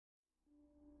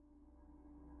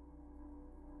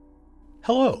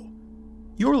Hello.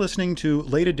 You're listening to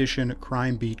Late Edition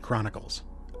Crime Beat Chronicles,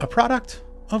 a product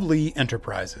of Lee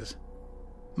Enterprises.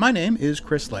 My name is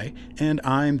Chris Lay, and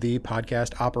I'm the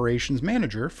podcast operations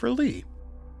manager for Lee.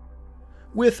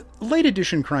 With Late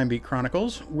Edition Crime Beat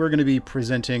Chronicles, we're going to be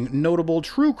presenting notable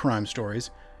true crime stories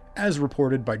as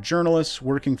reported by journalists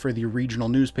working for the regional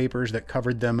newspapers that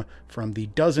covered them from the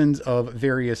dozens of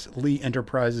various Lee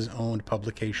Enterprises-owned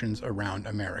publications around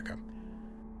America.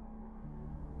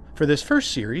 For this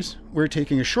first series, we're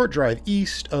taking a short drive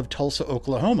east of Tulsa,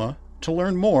 Oklahoma, to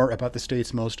learn more about the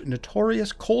state's most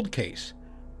notorious cold case,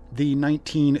 the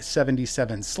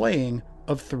 1977 slaying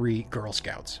of 3 Girl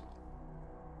Scouts.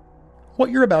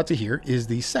 What you're about to hear is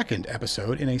the second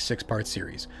episode in a 6-part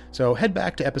series, so head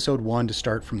back to episode 1 to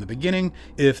start from the beginning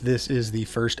if this is the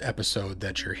first episode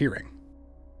that you're hearing.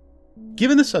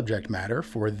 Given the subject matter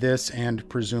for this and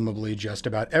presumably just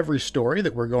about every story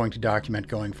that we're going to document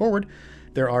going forward,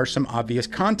 there are some obvious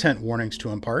content warnings to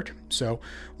impart, so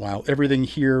while everything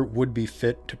here would be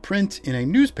fit to print in a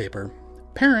newspaper,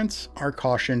 parents are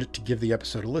cautioned to give the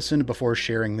episode a listen before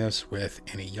sharing this with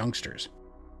any youngsters.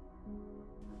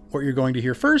 What you're going to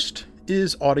hear first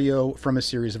is audio from a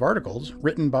series of articles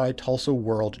written by Tulsa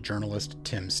World journalist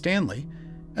Tim Stanley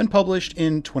and published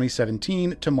in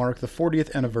 2017 to mark the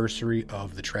 40th anniversary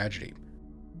of the tragedy.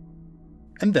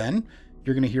 And then,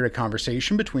 you're going to hear a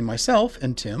conversation between myself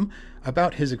and Tim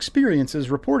about his experiences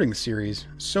reporting the series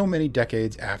so many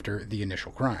decades after the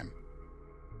initial crime.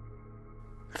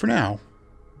 For now,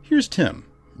 here's Tim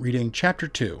reading Chapter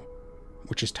 2,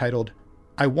 which is titled,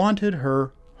 I Wanted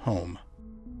Her Home.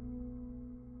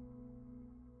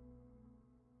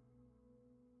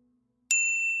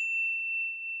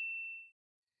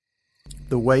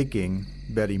 The waking,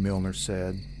 Betty Milner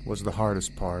said, was the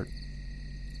hardest part.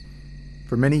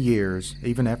 For many years,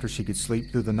 even after she could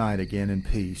sleep through the night again in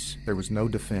peace, there was no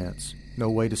defense, no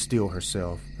way to steel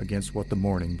herself against what the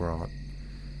morning brought.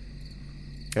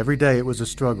 Every day it was a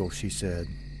struggle, she said.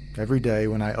 Every day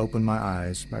when I opened my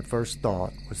eyes, my first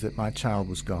thought was that my child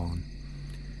was gone.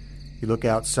 You look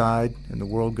outside and the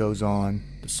world goes on,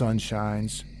 the sun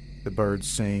shines, the birds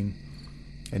sing,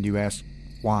 and you ask,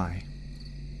 why?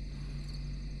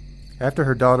 After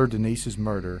her daughter Denise's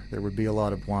murder, there would be a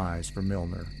lot of whys for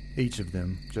Milner. Each of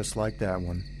them, just like that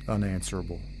one,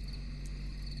 unanswerable.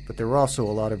 But there were also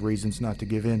a lot of reasons not to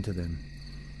give in to them.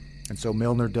 And so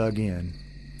Milner dug in.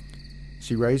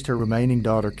 She raised her remaining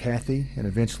daughter, Kathy, and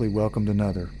eventually welcomed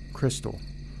another, Crystal.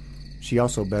 She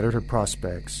also bettered her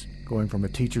prospects, going from a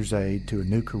teacher's aide to a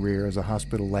new career as a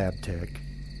hospital lab tech.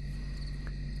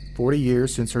 40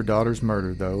 years since her daughter's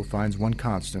murder, though, finds one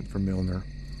constant for Milner.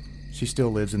 She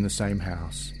still lives in the same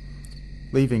house.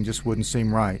 Leaving just wouldn't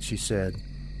seem right, she said.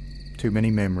 Too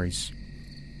many memories.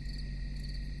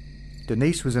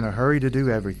 Denise was in a hurry to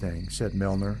do everything, said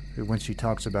Milner, who when she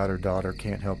talks about her daughter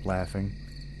can't help laughing.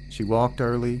 She walked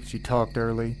early, she talked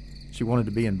early, she wanted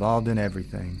to be involved in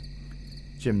everything.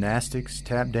 Gymnastics,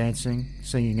 tap dancing,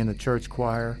 singing in the church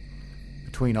choir.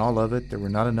 Between all of it, there were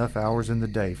not enough hours in the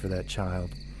day for that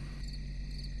child.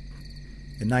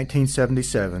 In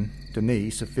 1977,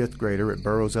 Denise, a 5th grader at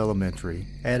Burroughs Elementary,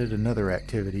 added another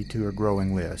activity to her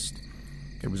growing list.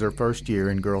 It was her first year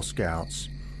in Girl Scouts.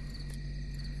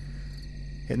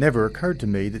 It never occurred to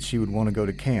me that she would want to go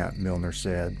to camp, Milner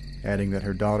said, adding that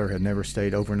her daughter had never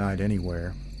stayed overnight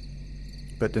anywhere.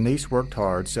 But Denise worked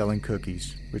hard selling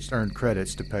cookies, which earned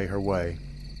credits to pay her way.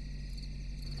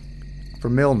 For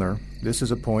Milner, this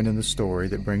is a point in the story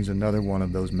that brings another one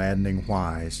of those maddening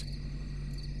whys.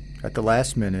 At the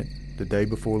last minute, the day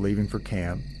before leaving for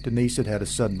camp, Denise had had a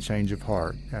sudden change of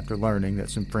heart after learning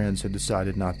that some friends had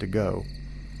decided not to go.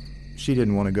 She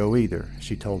didn't want to go either,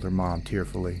 she told her mom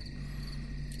tearfully.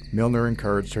 Milner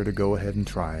encouraged her to go ahead and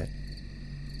try it.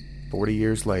 40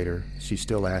 years later, she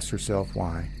still asks herself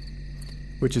why.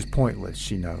 Which is pointless,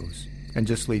 she knows, and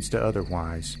just leads to other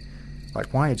whys.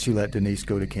 Like, why had she let Denise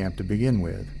go to camp to begin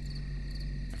with?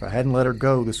 If I hadn't let her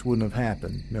go, this wouldn't have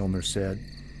happened, Milner said.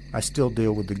 I still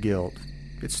deal with the guilt.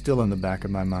 It's still in the back of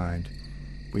my mind.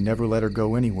 We never let her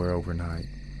go anywhere overnight.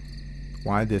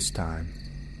 Why this time?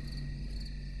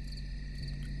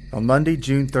 On Monday,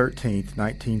 June 13,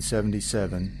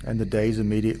 1977, and the days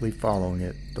immediately following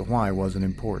it, the why wasn't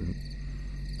important.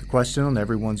 The question on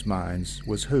everyone's minds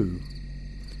was who.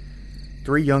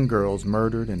 3 young girls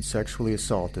murdered and sexually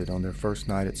assaulted on their first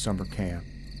night at summer camp.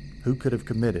 Who could have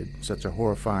committed such a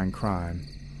horrifying crime?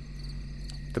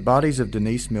 The bodies of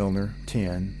Denise Milner,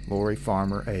 10, Lori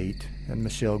Farmer, 8, and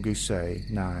Michelle Gousset,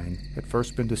 9, had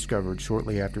first been discovered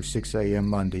shortly after 6 a.m.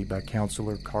 Monday by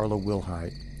Counselor Carla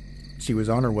Wilhite. She was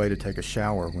on her way to take a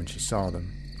shower when she saw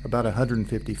them. about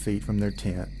 150 feet from their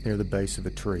tent near the base of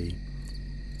a tree.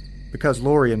 Because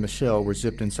Lori and Michelle were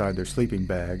zipped inside their sleeping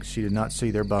bags, she did not see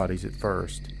their bodies at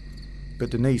first. But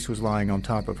Denise was lying on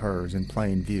top of hers in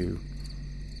plain view.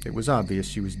 It was obvious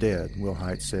she was dead,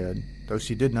 Wilhite said, though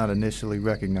she did not initially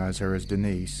recognize her as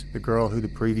Denise, the girl who the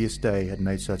previous day had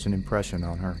made such an impression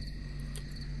on her.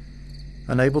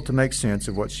 Unable to make sense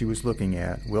of what she was looking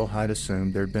at, Wilhite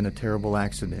assumed there had been a terrible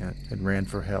accident and ran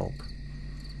for help.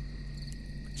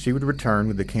 She would return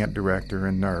with the camp director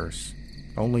and nurse.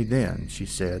 Only then, she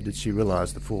said, did she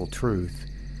realize the full truth,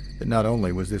 that not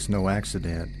only was this no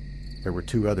accident, there were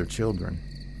 2 other children.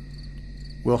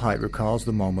 Wilhite recalls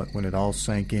the moment when it all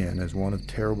sank in as one of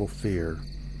terrible fear,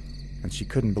 and she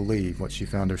couldn't believe what she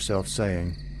found herself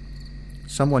saying.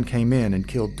 Someone came in and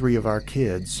killed 3 of our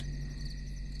kids.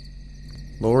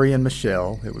 Lori and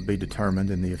Michelle, it would be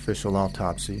determined in the official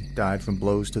autopsy, died from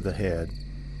blows to the head.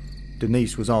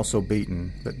 Denise was also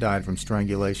beaten, but died from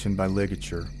strangulation by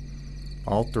ligature.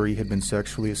 All 3 had been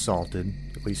sexually assaulted,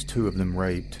 at least 2 of them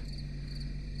raped.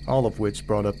 All of which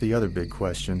brought up the other big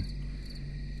question.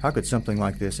 How could something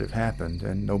like this have happened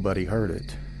and nobody heard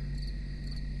it?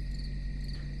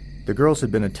 The girls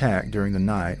had been attacked during the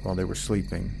night while they were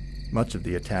sleeping. Much of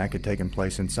the attack had taken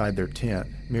place inside their tent,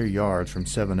 mere yards from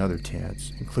 7 other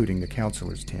tents, including the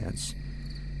counselors' tents.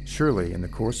 Surely, in the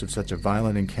course of such a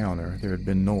violent encounter, there had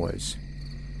been noise.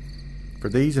 For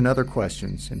these and other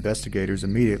questions, investigators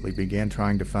immediately began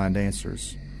trying to find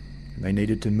answers. And they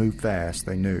needed to move fast,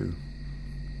 they knew.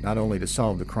 Not only to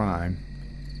solve the crime,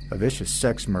 a vicious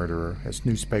sex murderer, as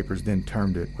newspapers then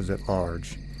termed it, was at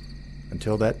large.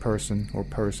 Until that person or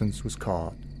persons was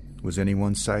caught, was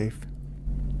anyone safe?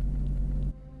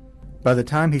 By the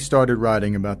time he started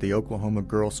writing about the Oklahoma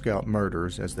Girl Scout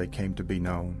murders as they came to be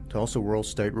known, Tulsa World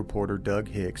State reporter Doug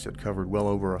Hicks had covered well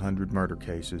over 100 murder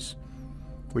cases,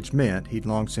 which meant he'd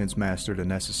long since mastered a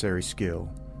necessary skill: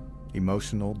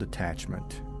 emotional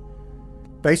detachment.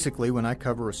 Basically, when I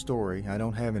cover a story, I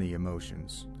don't have any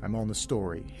emotions. I'm on the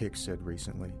story, Hicks said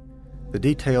recently. The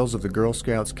details of the Girl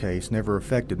Scouts case never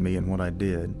affected me in what I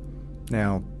did.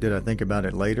 Now, did I think about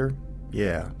it later?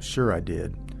 Yeah, sure I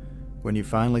did. When you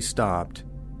finally stopped,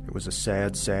 it was a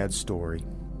sad, sad story.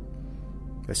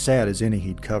 As sad as any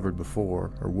he'd covered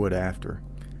before, or would after.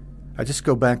 I just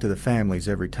go back to the families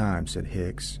every time, said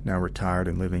Hicks, now retired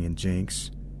and living in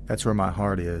Jinx. That's where my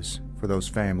heart is, for those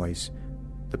families,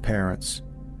 the parents.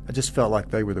 I just felt like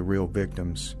they were the real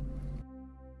victims.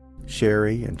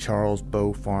 Sherry and Charles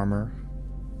Beau Farmer,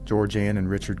 George Ann and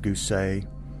Richard Gousset,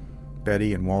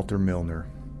 Betty and Walter Milner.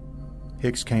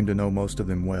 Hicks came to know most of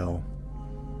them well.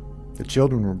 The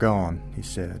children were gone, he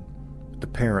said, but the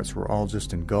parents were all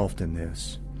just engulfed in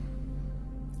this.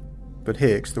 But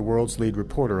Hicks, the world's lead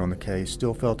reporter on the case,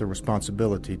 still felt a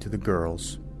responsibility to the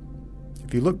girls.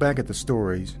 If you look back at the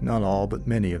stories, not all but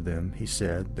many of them, he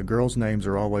said, the girls' names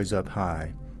are always up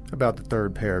high, about the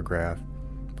 3rd paragraph,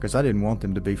 because I didn't want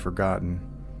them to be forgotten.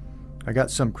 I got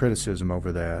some criticism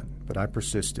over that, but I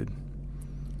persisted.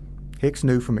 Hicks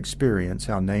knew from experience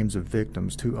how names of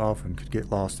victims too often could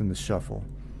get lost in the shuffle,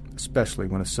 especially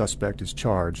when a suspect is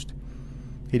charged.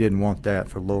 He didn't want that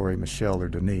for Lori, Michelle, or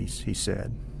Denise, he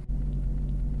said.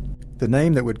 The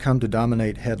name that would come to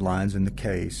dominate headlines in the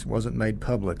case wasn't made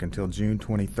public until June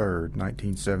 23,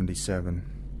 1977.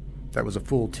 That was a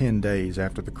full 10 days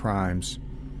after the crimes.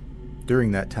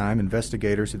 During that time,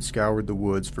 investigators had scoured the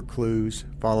woods for clues,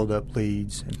 followed up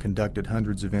leads, and conducted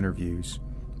hundreds of interviews.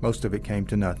 Most of it came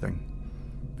to nothing.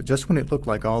 But just when it looked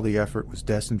like all the effort was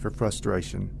destined for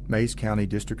frustration, Mays County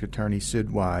District Attorney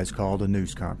Sid Wise called a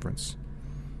news conference.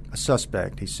 A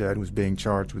suspect, he said, was being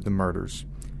charged with the murders.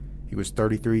 He was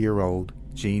 33-year-old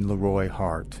Gene Leroy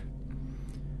Hart.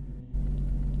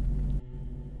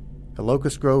 A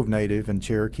Locust Grove native and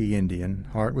Cherokee Indian,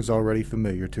 Hart was already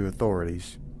familiar to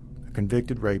authorities. A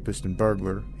convicted rapist and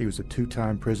burglar, he was a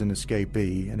 2-time prison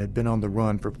escapee and had been on the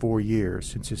run for 4 years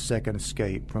since his second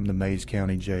escape from the Mays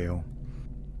County Jail.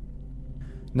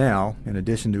 Now, in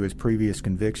addition to his previous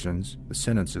convictions, the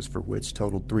sentences for which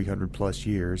totaled 300-plus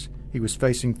years, he was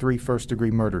facing 3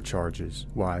 first-degree murder charges,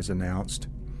 Wise announced.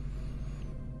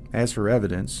 As for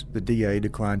evidence, the DA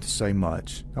declined to say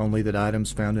much, only that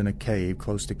items found in a cave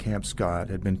close to Camp Scott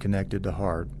had been connected to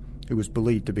Hart, who was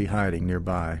believed to be hiding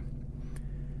nearby.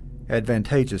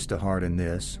 Advantageous to Hart in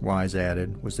this, Wise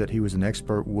added, was that he was an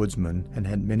expert woodsman and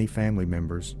had many family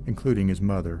members, including his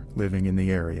mother, living in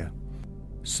the area.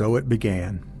 So it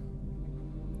began.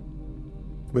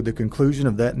 With the conclusion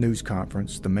of that news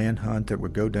conference, the manhunt that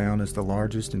would go down as the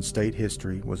largest in state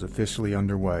history was officially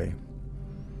underway.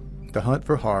 The hunt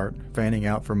for Hart, fanning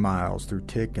out for miles through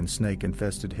tick and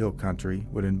snake-infested hill country,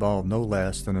 would involve no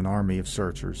less than an army of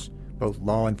searchers, both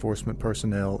law enforcement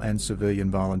personnel and civilian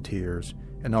volunteers,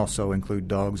 and also include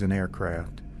dogs and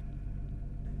aircraft.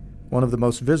 One of the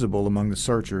most visible among the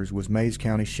searchers was Mayes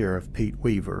County Sheriff Pete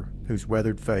Weaver, whose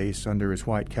weathered face under his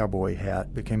white cowboy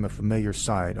hat became a familiar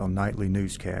sight on nightly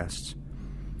newscasts.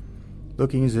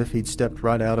 Looking as if he'd stepped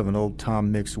right out of an old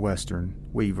Tom Mix Western,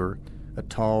 Weaver, a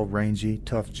tall, rangy,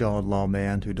 tough-jawed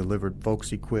lawman who delivered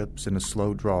folksy quips in a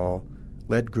slow drawl,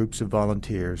 led groups of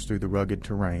volunteers through the rugged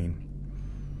terrain.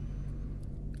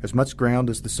 As much ground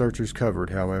as the searchers covered,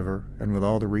 however, and with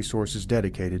all the resources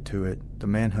dedicated to it, the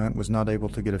manhunt was not able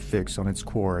to get a fix on its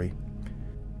quarry.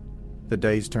 The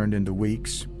days turned into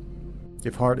weeks.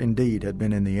 If Hart indeed had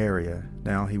been in the area,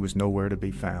 now he was nowhere to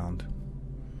be found.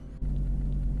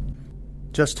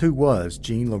 Just who was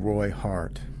Gene Leroy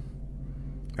Hart?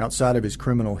 Outside of his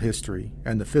criminal history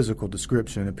and the physical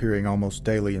description appearing almost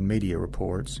daily in media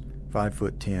reports,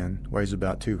 5'10", weighs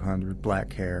about 200,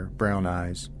 black hair, brown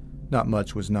eyes, not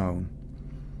much was known.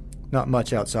 Not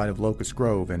much outside of Locust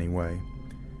Grove, anyway.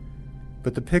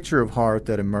 But the picture of Hart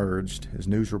that emerged as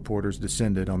news reporters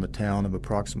descended on the town of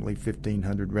approximately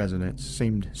 1,500 residents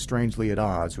seemed strangely at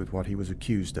odds with what he was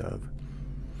accused of.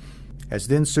 As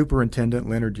then Superintendent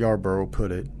Leonard Yarborough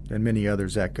put it, and many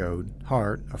others echoed,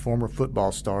 Hart, a former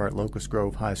football star at Locust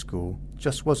Grove High School,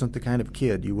 just wasn't the kind of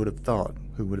kid you would have thought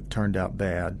who would have turned out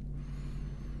bad.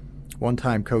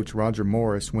 One-time coach Roger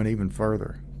Morris went even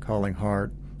further, calling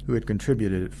Hart, who had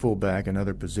contributed at fullback and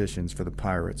other positions for the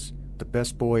Pirates, the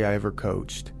best boy I ever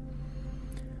coached.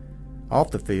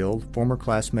 Off the field, former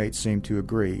classmates seemed to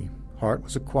agree. Hart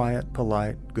was a quiet,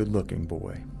 polite, good-looking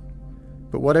boy.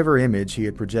 But whatever image he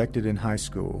had projected in high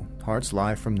school, Hart's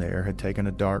life from there had taken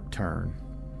a dark turn.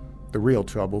 The real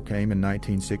trouble came in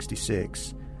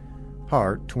 1966.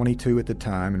 Hart, 22 at the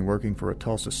time and working for a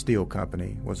Tulsa steel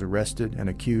company, was arrested and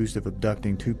accused of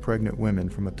abducting 2 pregnant women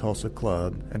from a Tulsa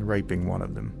club and raping one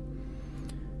of them.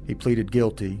 He pleaded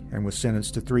guilty and was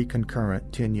sentenced to 3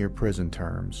 concurrent 10-year prison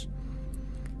terms.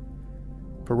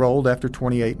 Paroled after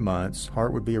 28 months,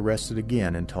 Hart would be arrested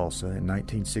again in Tulsa in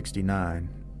 1969.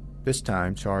 This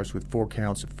time, charged with 4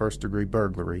 counts of first-degree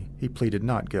burglary, he pleaded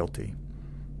not guilty.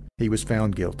 He was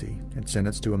found guilty and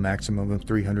sentenced to a maximum of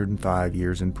 305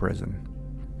 years in prison.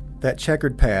 That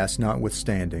checkered past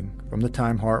notwithstanding, from the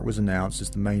time Hart was announced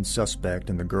as the main suspect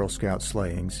in the Girl Scout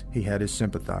slayings, he had his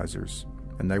sympathizers,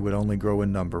 and they would only grow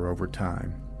in number over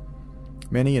time.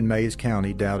 Many in Mayes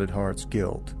County doubted Hart's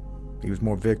guilt. He was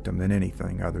more victim than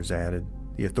anything, others added,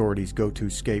 the authorities' go-to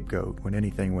scapegoat when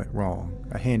anything went wrong,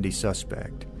 a handy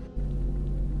suspect.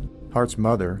 Hart's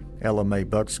mother, Ella Mae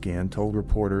Buckskin, told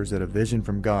reporters that a vision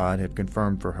from God had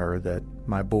confirmed for her that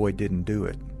my boy didn't do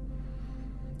it.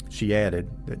 She added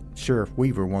that Sheriff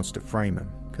Weaver wants to frame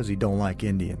him because he don't like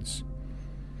Indians.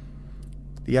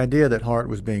 The idea that Hart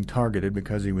was being targeted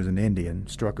because he was an Indian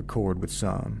struck a chord with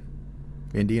some.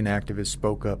 Indian activists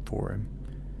spoke up for him.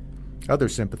 Other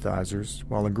sympathizers,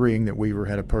 while agreeing that Weaver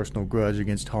had a personal grudge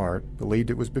against Hart, believed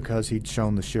it was because he'd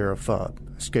shown the sheriff up,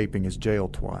 escaping his jail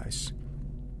twice.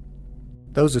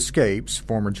 Those escapes,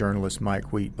 former journalist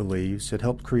Mike Wheat believes, had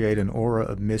helped create an aura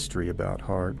of mystery about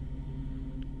Hart.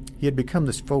 He had become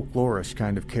this folklorish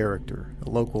kind of character, a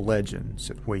local legend,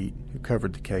 said Wheat, who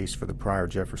covered the case for the Prior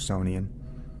Jeffersonian,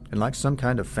 and like some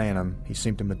kind of phantom, he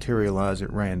seemed to materialize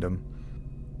at random.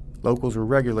 Locals were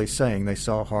regularly saying they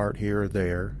saw Hart here or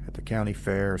there, at the county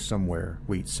fair or somewhere,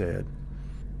 Wheat said.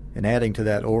 And adding to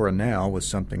that aura now was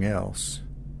something else.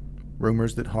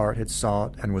 Rumors that Hart had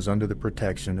sought and was under the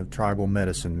protection of tribal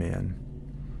medicine men.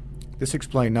 This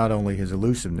explained not only his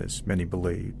elusiveness, many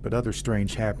believed, but other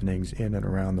strange happenings in and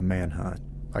around the manhunt,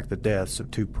 like the deaths of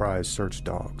 2 prize search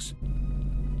dogs.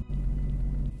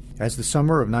 As the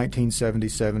summer of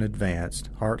 1977 advanced,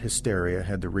 Hart hysteria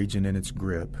had the region in its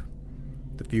grip.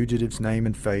 The fugitive's name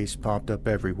and face popped up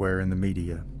everywhere in the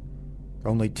media.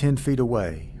 Only 10 feet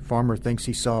away, farmer thinks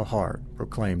he saw Hart,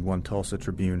 proclaimed one Tulsa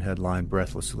Tribune headline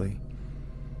breathlessly.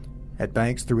 At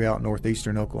banks throughout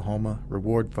northeastern Oklahoma,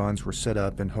 reward funds were set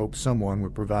up in hopes someone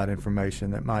would provide information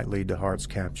that might lead to Hart's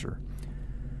capture.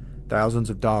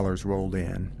 Thousands of dollars rolled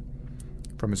in.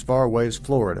 From as far away as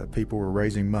Florida, people were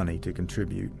raising money to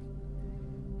contribute.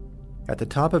 At the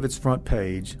top of its front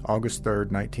page, August 3,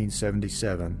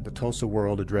 1977, the Tulsa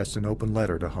World addressed an open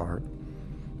letter to Hart.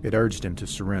 It urged him to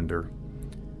surrender.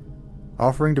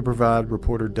 Offering to provide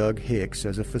reporter Doug Hicks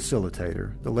as a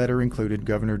facilitator, the letter included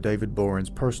Governor David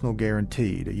Boren's personal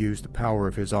guarantee to use the power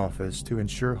of his office to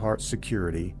ensure Hart's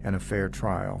security and a fair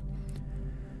trial.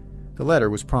 The letter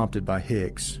was prompted by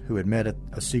Hicks, who had met at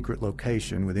a secret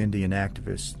location with Indian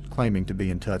activists claiming to be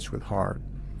in touch with Hart.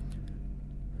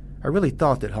 "I really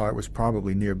thought that Hart was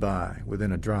probably nearby,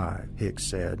 within a drive," Hicks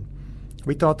said.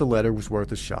 "We thought the letter was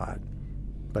worth a shot,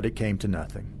 but it came to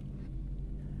nothing."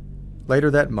 Later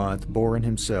that month, Boren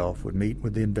himself would meet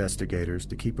with the investigators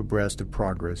to keep abreast of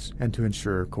progress and to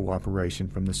ensure cooperation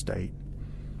from the state.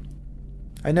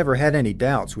 "I never had any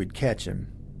doubts we'd catch him.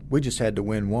 We just had to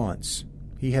win once.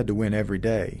 He had to win every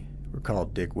day,"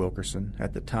 recalled Dick Wilkerson,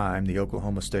 at the time the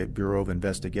Oklahoma State Bureau of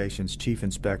Investigation's chief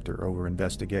inspector over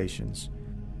investigations.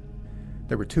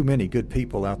 "There were too many good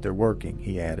people out there working,"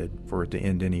 he added, "for it to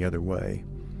end any other way."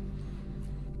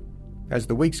 As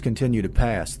the weeks continued to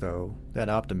pass, though, that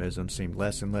optimism seemed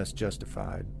less and less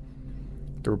justified.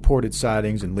 The reported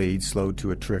sightings and leads slowed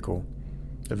to a trickle.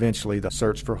 Eventually, the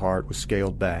search for Hart was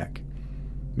scaled back.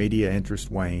 Media interest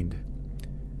waned.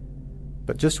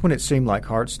 But just when it seemed like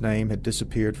Hart's name had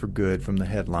disappeared for good from the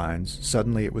headlines,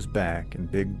 suddenly it was back in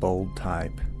big, bold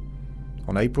type.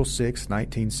 On April 6,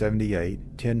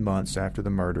 1978, 10 months after the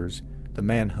murders, the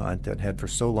manhunt that had for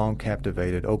so long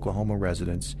captivated Oklahoma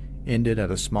residents ended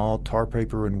at a small tar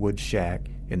paper and wood shack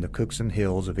in the Cookson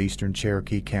Hills of eastern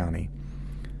Cherokee County.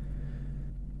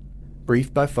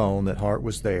 Briefed by phone that Hart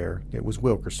was there, it was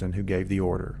Wilkerson who gave the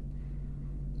order.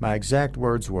 "My exact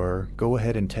words were, 'Go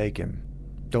ahead and take him.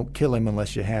 Don't kill him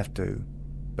unless you have to,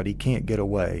 but he can't get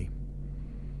away.'"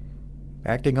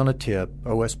 Acting on a tip,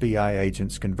 OSBI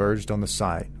agents converged on the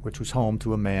site, which was home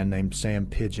to a man named Sam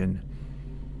Pigeon.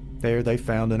 There they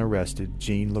found and arrested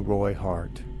Gene Leroy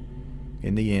Hart.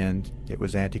 In the end, it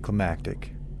was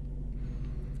anticlimactic.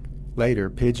 Later,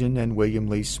 Pigeon and William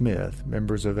Lee Smith,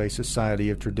 members of a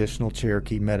society of traditional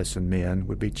Cherokee medicine men,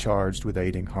 would be charged with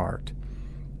aiding Hart.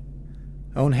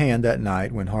 On hand that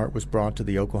night when Hart was brought to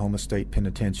the Oklahoma State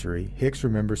Penitentiary, Hicks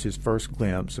remembers his first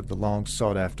glimpse of the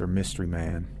long-sought-after mystery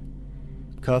man.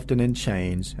 Cuffed and in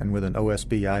chains, and with an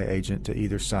OSBI agent to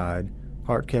either side,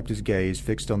 Hart kept his gaze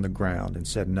fixed on the ground and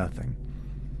said nothing.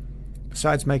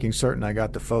 "Besides making certain I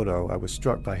got the photo, I was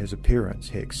struck by his appearance,"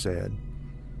 Hicks said.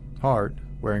 Hart,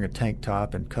 wearing a tank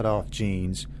top and cut-off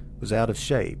jeans, was out of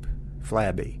shape,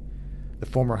 flabby. The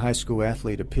former high school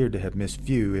athlete appeared to have missed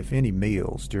few, if any,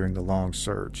 meals during the long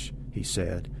search, he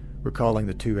said, recalling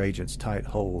the two agents' tight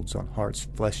holds on Hart's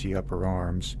fleshy upper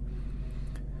arms.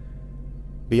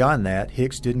 Beyond that,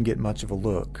 Hicks didn't get much of a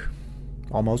look.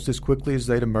 Almost as quickly as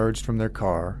they'd emerged from their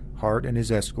car, Hart and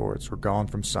his escorts were gone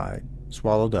from sight,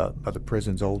 swallowed up by the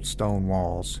prison's old stone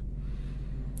walls.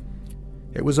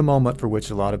 It was a moment for which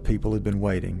a lot of people had been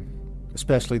waiting,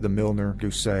 especially the Milner,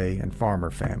 Doucet, and Farmer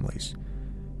families.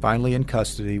 Finally in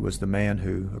custody was the man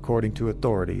who, according to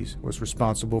authorities, was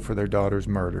responsible for their daughter's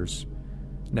murders.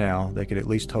 Now they could at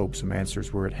least hope some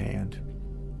answers were at hand.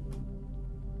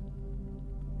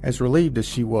 As relieved as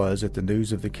she was at the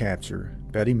news of the capture,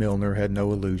 Betty Milner had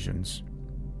no illusions.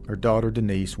 Her daughter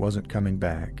Denise wasn't coming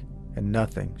back, and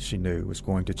nothing, she knew, was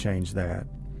going to change that.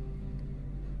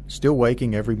 Still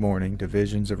waking every morning to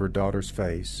visions of her daughter's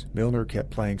face, Milner kept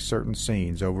playing certain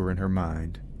scenes over in her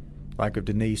mind, like of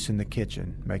Denise in the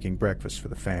kitchen making breakfast for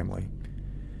the family.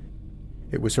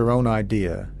 It was her own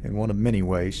idea, in one of many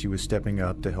ways she was stepping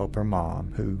up to help her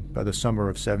mom, who, by the summer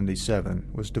of '77,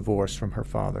 was divorced from her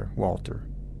father, Walter,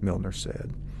 Milner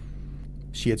said.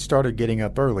 She had started getting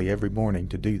up early every morning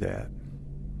to do that.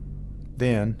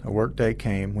 Then, a workday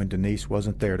came when Denise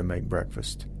wasn't there to make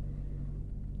breakfast.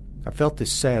 "I felt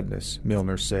this sadness,"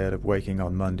 Milner said, of waking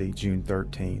on Monday, June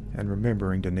 13th, and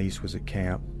remembering Denise was at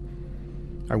camp.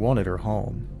 "I wanted her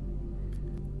home."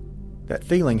 That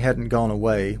feeling hadn't gone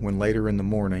away when later in the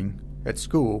morning, at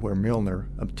school where Milner,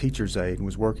 a teacher's aide,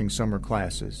 was working summer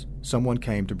classes, someone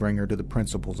came to bring her to the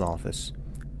principal's office.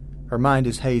 Her mind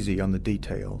is hazy on the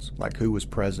details, like who was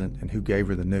present and who gave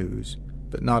her the news,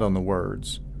 but not on the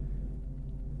words.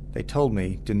 "They told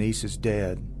me Denise is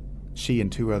dead, she and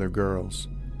 2 other girls.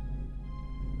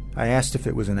 I asked if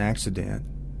it was an accident.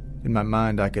 In my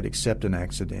mind, I could accept an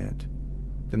accident.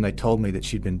 Then they told me that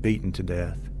she'd been beaten to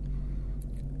death."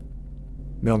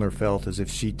 Milner felt as if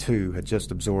she, too, had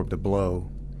just absorbed a blow.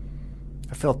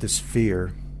 "I felt this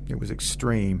fear. It was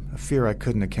extreme, a fear I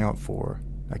couldn't account for.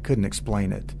 I couldn't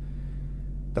explain it."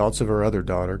 Thoughts of her other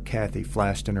daughter, Kathy,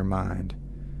 flashed in her mind.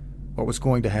 What was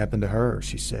going to happen to her,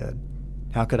 she said.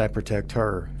 How could I protect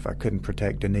her if I couldn't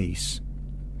protect Denise?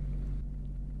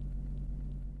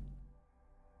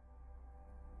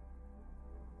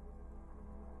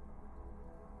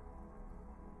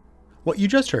 What you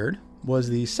just heard was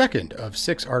the second of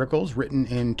 6 articles written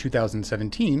in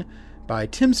 2017 by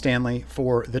Tim Stanley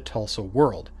for the Tulsa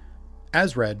World,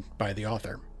 as read by the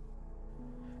author.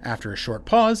 After a short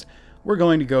pause, we're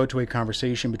going to go to a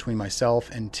conversation between myself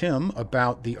and Tim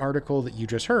about the article that you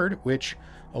just heard, which,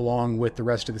 along with the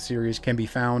rest of the series, can be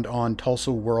found on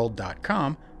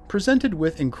tulsaworld.com, presented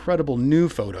with incredible new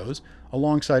photos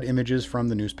alongside images from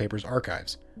the newspaper's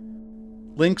archives.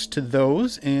 Links to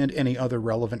those and any other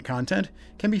relevant content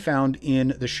can be found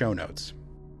in the show notes.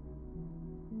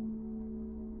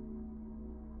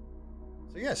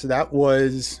 So that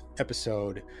was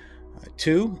episode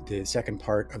 2, the second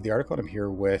part of the article. I'm here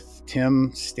with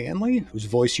Tim Stanley, whose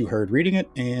voice you heard reading it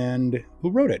and who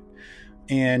wrote it.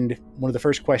 And one of the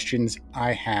first questions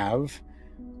I have,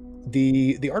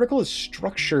 the article is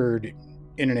structured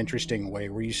in an interesting way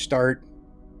where you start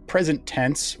present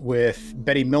tense with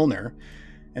Betty Milner,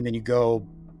 and then you go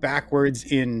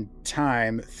backwards in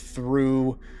time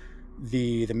through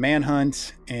the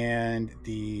manhunt and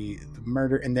the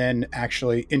murder, and then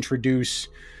actually introduce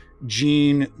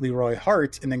Gene Leroy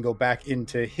Hart, and then go back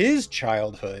into his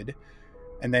childhood,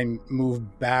 and then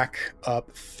move back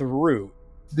up through.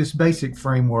 This basic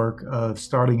framework of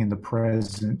starting in the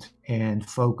present and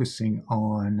focusing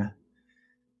on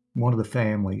one of the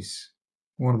families,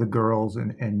 one of the girls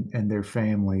and their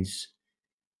families,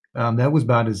 that was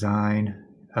by design,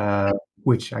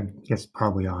 which I guess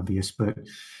probably obvious, but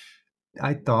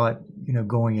I thought,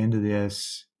 going into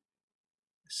this,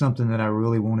 something that I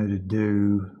really wanted to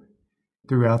do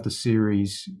throughout the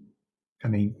series. I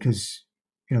mean, because,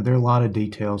 there are a lot of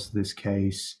details to this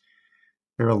case.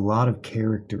 There are a lot of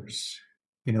characters,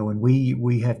 and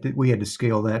we had to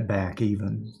scale that back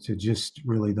even to just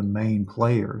really the main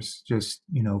players, just,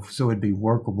 so it'd be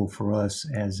workable for us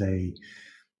as a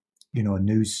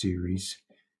news series.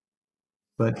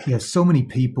 But yeah, so many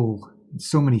people,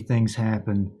 so many things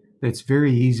happen. It's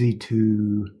very easy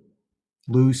to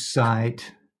lose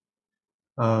sight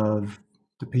of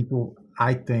the people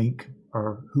I think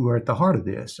who are at the heart of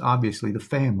this. Obviously, the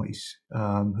families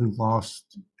who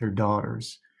lost their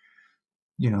daughters,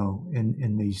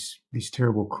 in these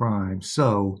terrible crimes.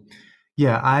 So,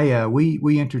 yeah,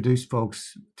 we introduced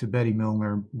folks to Betty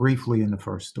Milner briefly in the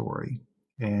first story,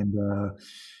 and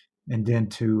then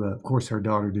to, of course, her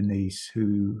daughter Denise,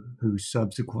 who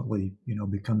subsequently,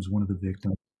 becomes one of the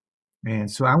victims.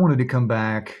 And so I wanted to come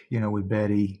back, with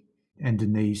Betty and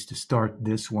Denise to start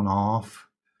this one off.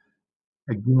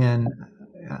 Again,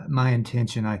 my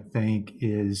intention, I think,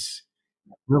 is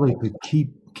really to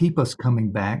keep us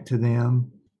coming back to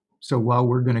them. So while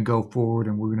we're going to go forward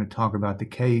and we're going to talk about the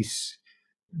case,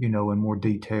 in more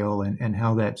detail and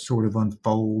how that sort of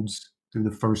unfolds through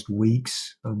the first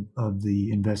weeks of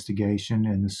the investigation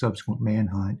and the subsequent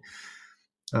manhunt,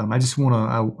 I just want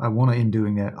to, I want to, in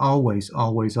doing that, always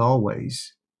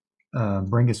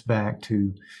bring us back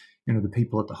to, the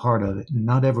people at the heart of it, and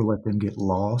not ever let them get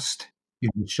lost in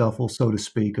the shuffle, so to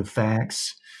speak, of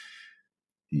facts.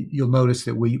 You'll notice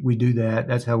that we do that.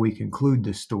 That's how we conclude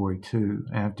this story too.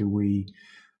 After we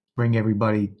bring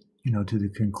everybody, to the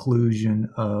conclusion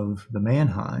of the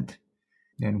manhunt,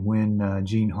 and when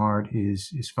Gene Hart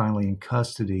is finally in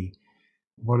custody,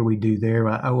 what do we do there?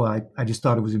 I just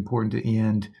thought it was important to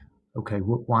end. Okay,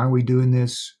 why are we doing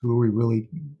this? Who are we really?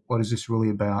 What is this really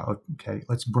about? Okay,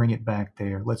 let's bring it back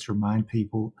there. Let's remind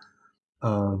people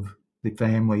of the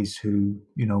families who,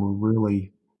 were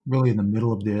really in the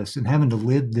middle of this and having to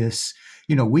live this.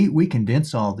 We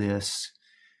condense all this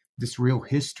real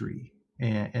history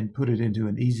and put it into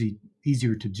an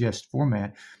easier to digest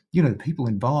format. The people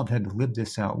involved had to live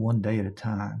this out one day at a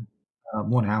time,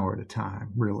 1 hour at a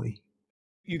time, really.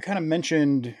 You kind of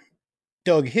mentioned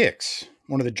Doug Hicks,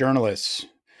 one of the journalists,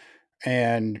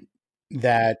 and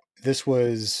that this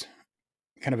was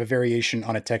kind of a variation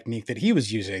on a technique that he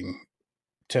was using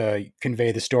to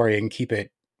convey the story and keep it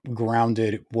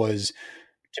grounded, was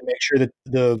to make sure that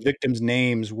the victims'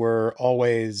 names were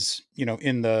always,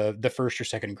 in the first or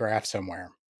second graph somewhere.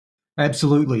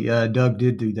 Absolutely. Doug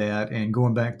did do that. And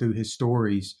going back through his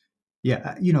stories,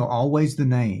 always the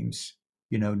names,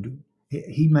 he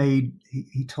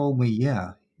told me,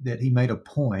 that he made a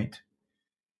point,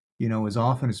 as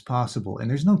often as possible. And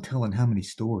there's no telling how many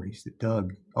stories that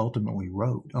Doug ultimately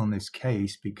wrote on this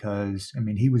case, because,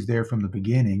 he was there from the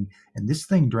beginning and this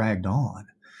thing dragged on.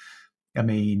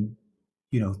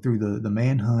 Through the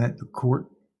manhunt, the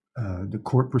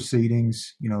court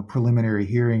proceedings, preliminary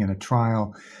hearing and a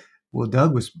trial. Well,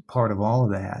 Doug was part of all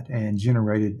of that and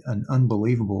generated an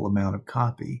unbelievable amount of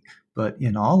copy. But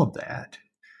in all of that,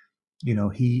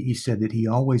 he said that he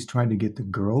always tried to get the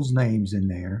girls' names in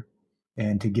there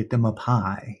and to get them up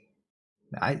high.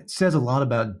 It says a lot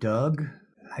about Doug.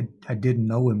 I didn't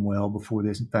know him well before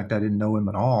this. In fact, I didn't know him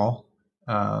at all.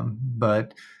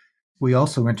 But We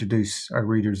also introduce our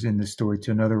readers in this story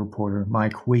to another reporter,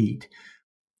 Mike Wheat.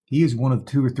 He is one of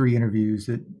 2 or 3 interviews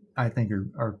that I think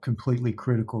are completely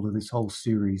critical to this whole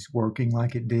series working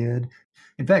like it did.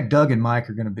 In fact, Doug and Mike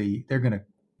they're going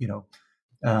to,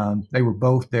 they were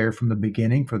both there from the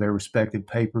beginning for their respective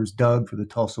papers. Doug for the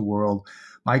Tulsa World.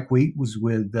 Mike Wheat was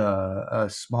with a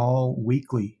small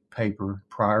weekly paper,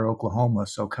 Pryor, Oklahoma,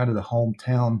 so kind of the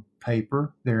hometown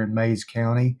paper there in Mayes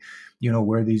County,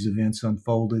 where these events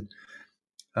unfolded.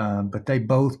 But they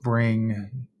both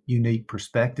bring unique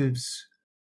perspectives.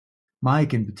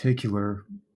 Mike, in particular,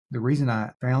 the reason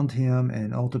I found him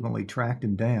and ultimately tracked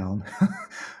him down,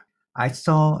 I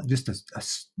saw just a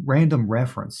random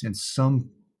reference in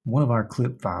one of our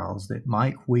clip files that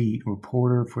Mike Wheat,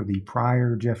 reporter for the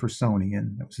Pryor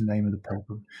Jeffersonian, that was the name of the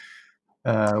paper,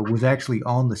 was actually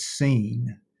on the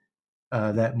scene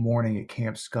that morning at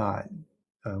Camp Scott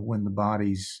when the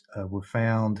bodies were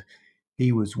found.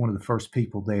 He was one of the first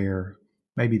people there,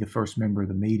 maybe the first member of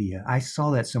the media. I saw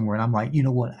that somewhere, and I'm like, you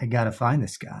know what? I got to find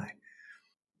this guy.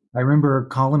 I remember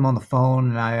calling him on the phone,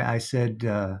 and I said,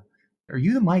 are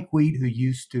you the Mike Wheat who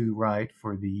used to write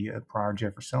for the Pryor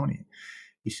Jeffersonian?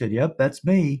 He said, yep, that's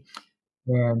me.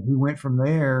 And he went from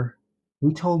there.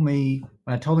 He told me,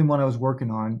 when I told him what I was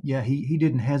working on, yeah, he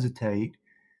didn't hesitate.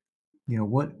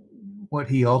 What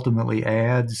he ultimately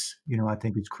adds, I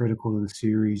think is critical to the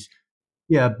series.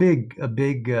 Yeah, a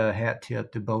big hat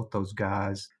tip to both those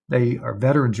guys. They are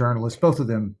veteran journalists, both of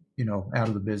them, out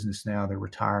of the business now. They're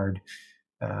retired,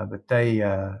 but they,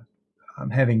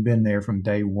 having been there from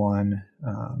day one,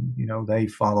 they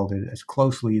followed it as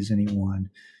closely as anyone.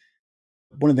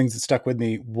 One of the things that stuck with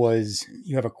me was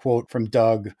you have a quote from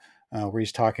Doug where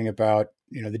he's talking about,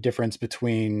 the difference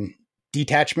between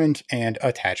detachment and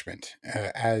attachment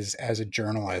as a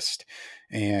journalist.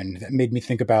 And that made me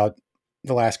think about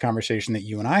the last conversation that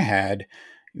you and I had,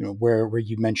 where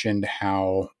you mentioned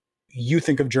how you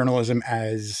think of journalism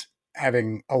as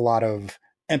having a lot of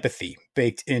empathy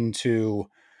baked into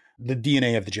the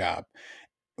DNA of the job.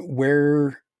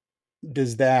 Where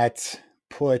does that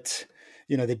put,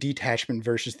 the detachment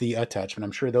versus the attachment?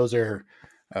 I'm sure those are,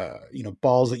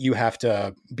 balls that you have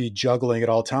to be juggling at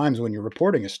all times when you're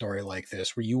reporting a story like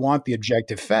this, where you want the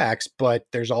objective facts, but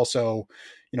there's also,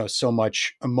 so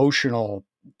much emotional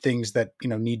things that,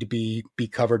 need to be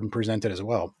covered and presented as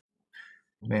well.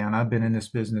 Man, I've been in this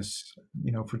business,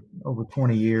 for over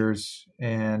 20 years,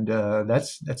 and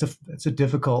that's a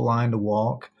difficult line to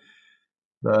walk.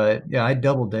 But yeah, I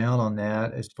double down on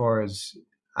that as far as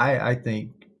I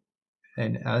think,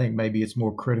 and I think maybe it's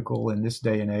more critical in this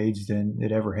day and age than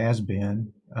it ever has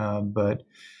been. But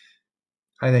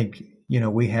I think,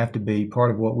 we have to be, part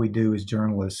of what we do as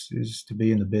journalists is to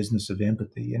be in the business of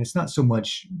empathy. And it's not so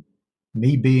much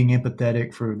me being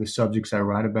empathetic for the subjects I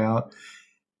write about,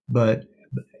 but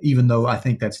even though I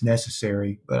think that's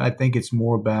necessary, but I think it's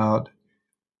more about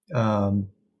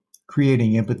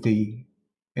creating empathy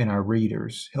in our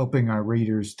readers, helping our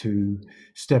readers to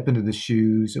step into the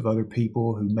shoes of other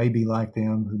people who may be like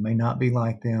them, who may not be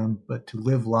like them, but to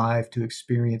live life, to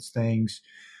experience things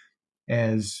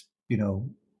as,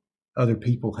 other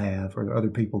people have or other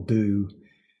people do.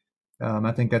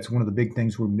 I think that's one of the big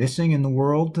things we're missing in the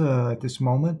world at this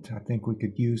moment. I think we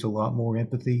could use a lot more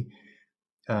empathy.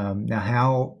 Now,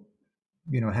 how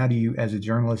do you, as a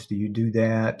journalist, do you do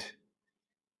that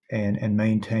and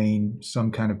maintain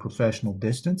some kind of professional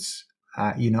distance?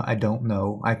 I don't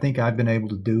know. I think I've been able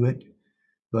to do it,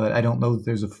 but I don't know that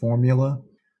there's a formula.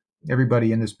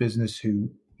 Everybody in this business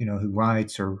who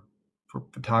writes or for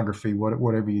photography,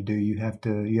 whatever you do, you have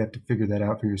to figure that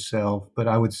out for yourself. But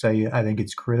I would say I think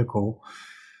it's critical.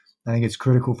 I think it's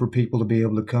critical for people to be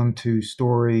able to come to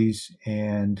stories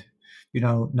and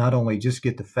not only just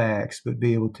get the facts, but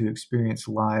be able to experience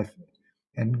life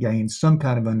and gain some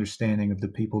kind of understanding of the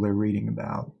people they're reading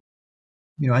about.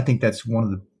 I think that's one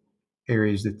of the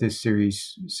areas that this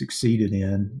series succeeded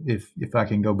in, if I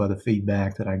can go by the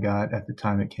feedback that I got at the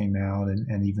time it came out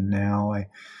and even now.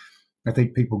 I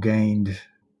think people gained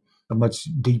a much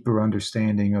deeper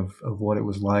understanding of what it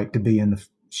was like to be in the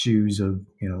shoes of,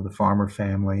 the farmer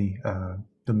family, the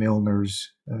Milners,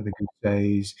 the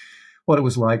Goussays, what it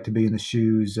was like to be in the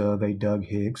shoes of a Doug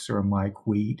Hicks or a Mike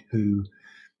Wheat, who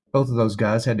both of those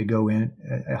guys had to go in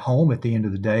at home at the end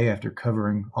of the day after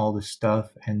covering all this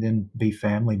stuff and then be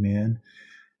family men.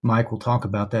 Mike will talk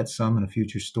about that some in a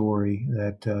future story.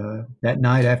 That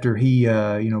night after he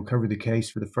covered the case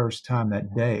for the first time,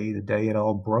 that day, the day it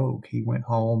all broke, he went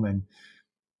home and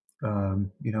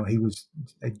he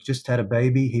just had a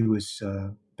baby. He was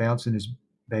bouncing his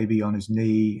baby on his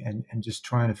knee and just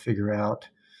trying to figure out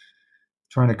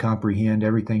trying to comprehend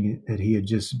everything that he had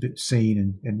just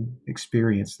seen and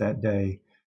experienced that day.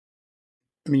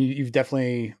 I mean, you've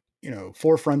definitely,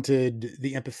 forefronted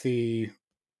the empathy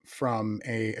from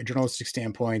a journalistic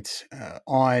standpoint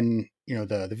on,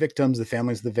 the victims, the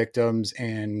families of the victims,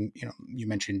 and you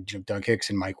mentioned Doug Hicks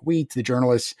and Mike Wheat, the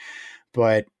journalists,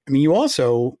 but I mean, you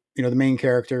also, the main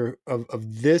character of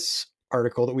this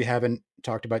article that we haven't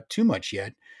talked about too much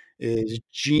yet is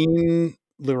Jean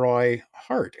Leroy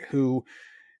Hart, who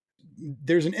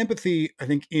there's an empathy, I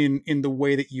think, in the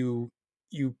way that you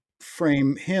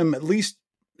frame him, at least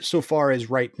so far as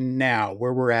right now,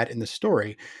 where we're at in the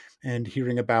story, and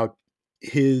hearing about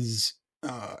his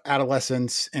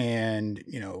adolescence and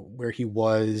where he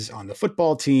was on the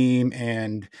football team,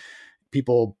 and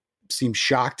people seem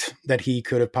shocked that he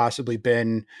could have possibly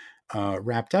been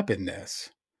wrapped up in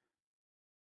this.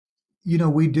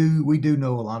 We do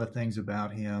know a lot of things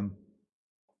about him.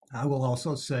 I will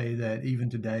also say that even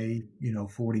today,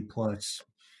 40 plus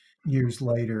years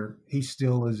later, he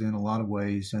still is in a lot of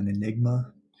ways an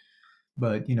enigma.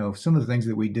 But, some of the things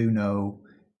that we do know,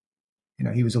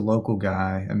 he was a local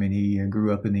guy. I mean, he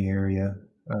grew up in the area,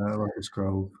 Ruckus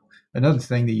Grove. Another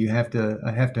thing that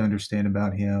I have to understand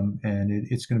about him, and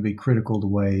it's going to be critical the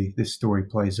way this story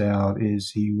plays out,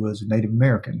 is he was a Native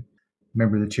American,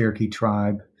 member of the Cherokee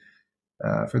tribe.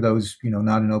 For those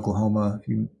not in Oklahoma,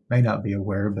 you may not be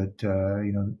aware, but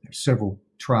there's several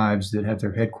tribes that have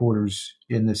their headquarters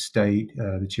in this state.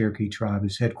 The Cherokee tribe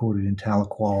is headquartered in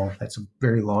Tahlequah. That's a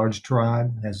very large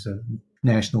tribe, has a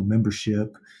national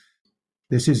membership.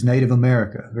 This is Native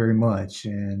America very much,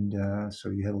 and so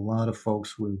you have a lot of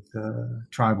folks with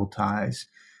tribal ties.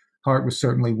 Hart was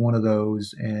certainly one of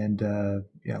those, and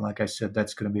yeah, like I said,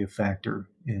 that's going to be a factor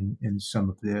in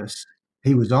some of this.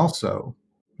 He was also,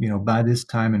 by this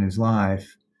time in his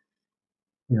life,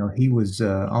 he was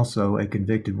also a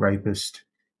convicted rapist,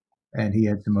 and he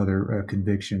had some other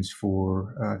convictions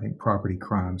for, I think, property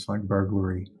crimes like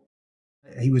burglary.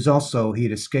 He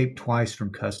had escaped twice from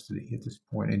custody at this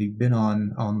point, and he'd been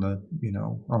on the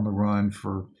run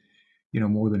for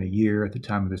more than a year at the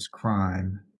time of this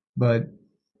crime. But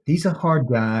he's a hard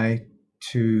guy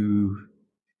to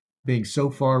being so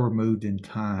far removed in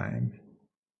time,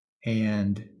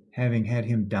 and having had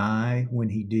him die when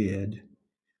he did,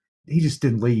 he just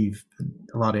didn't leave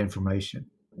a lot of information,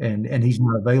 and he's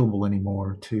not available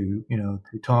anymore to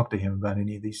talk to him about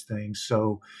any of these things.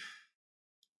 So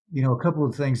a couple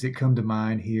of things that come to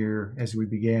mind here as we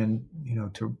began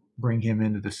to bring him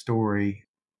into the story.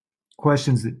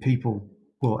 Questions that people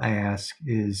will ask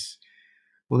is,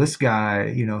 well, this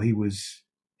guy,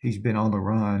 he's been on the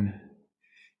run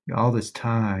all this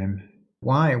time.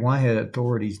 Why had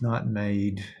authorities not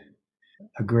made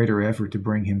a greater effort to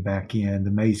bring him back in,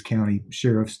 the Mays County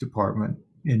Sheriff's Department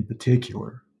in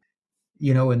particular?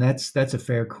 And that's a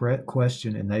fair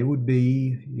question, and they would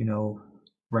be,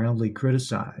 roundly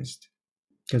criticized,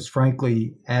 because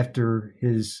frankly, after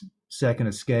his second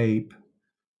escape,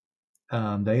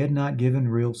 they had not given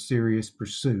real serious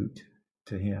pursuit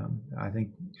to him. I think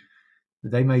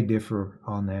they may differ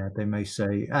on that. They may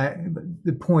say, but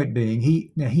the point being,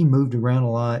 he moved around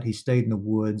a lot. He stayed in the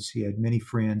woods. He had many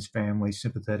friends, family,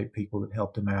 sympathetic people that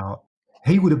helped him out.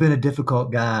 He would have been a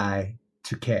difficult guy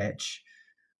to catch,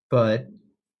 but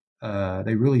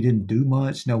they really didn't do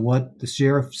much. Now, what the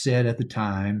sheriff said at the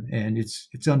time, and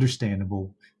it's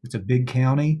understandable. It's a big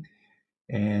county,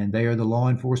 and they are the law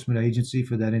enforcement agency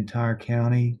for that entire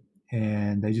county,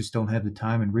 and they just don't have the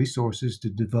time and resources to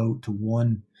devote to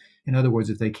one. In other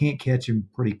words, if they can't catch him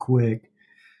pretty quick,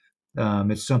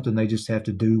 it's something they just have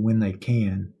to do when they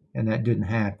can, and that didn't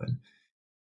happen.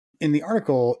 In the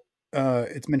article,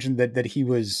 it's mentioned that he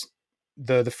was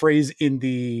the phrase in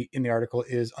the article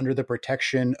is under the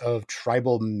protection of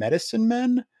tribal medicine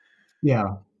men.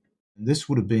 Yeah, this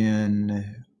would have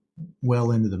been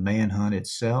well into the manhunt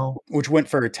itself, which went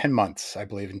for 10 months, I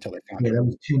believe, until they found him. Yeah, that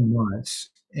was 10 months.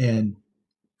 And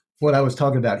what I was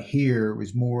talking about here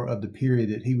was more of the period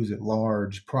that he was at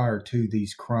large prior to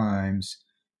these crimes.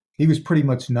 He was pretty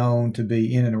much known to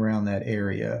be in and around that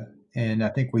area. And I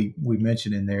think we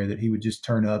mentioned in there that he would just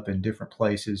turn up in different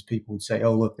places. People would say,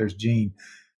 "Oh, look, there's Gene."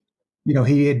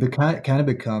 He had become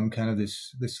kind of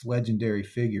this legendary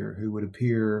figure who would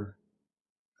appear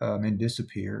and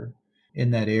disappear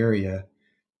in that area,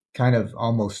 kind of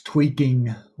almost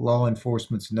tweaking law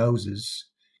enforcement's noses,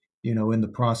 in the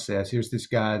process. Here's this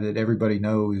guy that everybody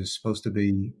knows is supposed to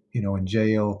be, in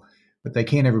jail, but they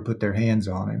can't ever put their hands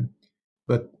on him.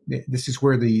 But this is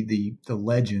where the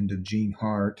legend of Gene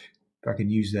Hart, if I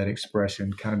can use that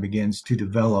expression, kind of begins to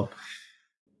develop.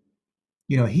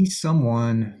 He's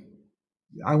someone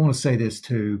I want to say this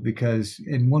too, because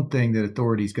in one thing that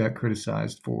authorities got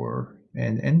criticized for,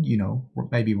 and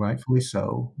maybe rightfully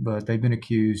so, but they've been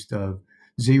accused of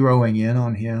zeroing in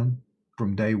on him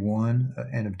from day one,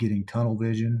 and of getting tunnel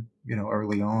vision,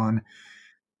 early on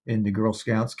in the Girl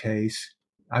Scouts case.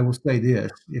 I will say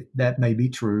this: if that may be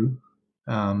true,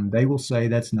 they will say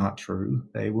that's not true.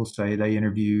 They will say they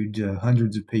interviewed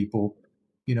hundreds of people,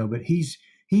 but he's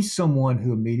someone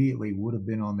who immediately would have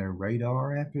been on their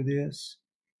radar after this,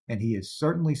 and he is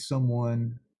certainly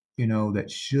someone that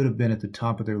should have been at the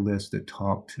top of their list to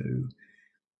talk to.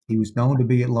 He was known to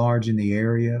be at large in the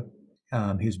area.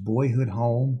 His boyhood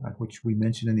home, which we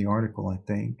mentioned in the article, I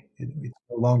think it's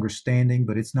no longer standing,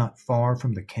 but it's not far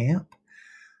from the camp.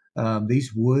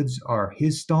 These woods are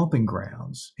his stomping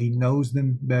grounds. He knows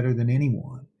them better than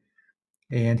anyone.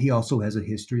 And he also has a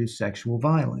history of sexual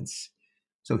violence.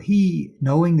 So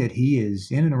knowing that he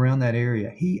is in and around that area,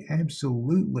 he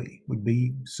absolutely would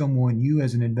be someone you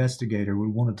as an investigator would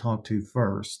want to talk to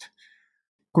first.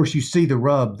 Of course, you see the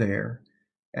rub there.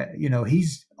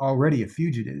 He's already a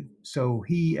fugitive. So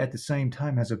he, at the same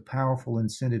time, has a powerful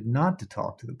incentive not to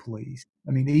talk to the police.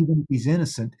 I mean, even if he's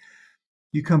innocent,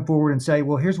 you come forward and say,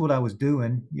 well, here's what I was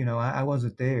doing. I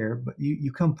wasn't there, but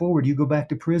you come forward, you go back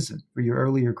to prison for your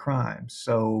earlier crimes.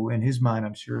 So in his mind,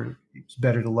 I'm sure it's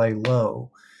better to lay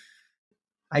low.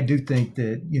 I do think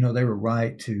that, they were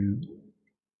right to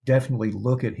definitely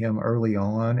look at him early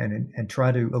on and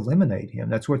try to eliminate him.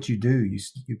 That's what you do.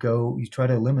 You try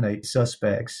to eliminate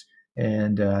suspects.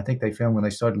 And I think they found when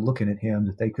they started looking at him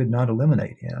that they could not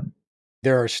eliminate him.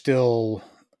 There are still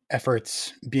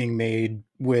efforts being made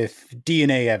with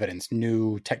DNA evidence,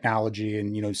 new technology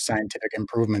and, scientific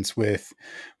improvements with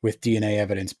DNA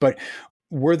evidence. But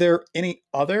were there any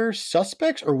other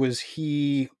suspects, or was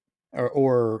he,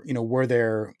 or were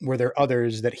there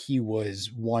others that he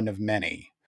was one of many?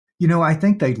 I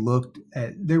think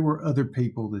there were other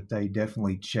people that they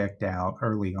definitely checked out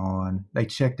early on. They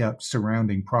checked out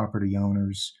surrounding property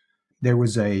owners.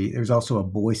 There's also a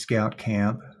Boy Scout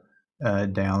camp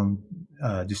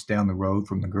just down the road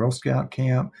from the Girl Scout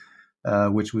camp,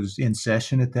 which was in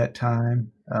session at that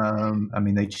time.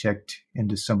 They checked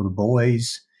into some of the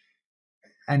boys,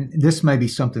 and this may be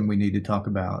something we need to talk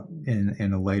about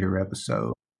in a later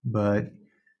episode. But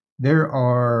there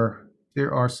are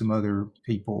some other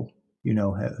people,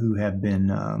 who have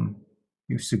been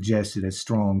suggested as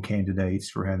strong candidates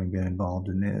for having been involved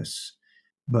in this.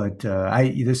 But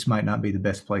this might not be the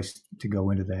best place to go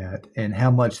into that. And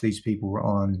how much these people were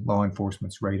on law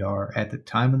enforcement's radar at the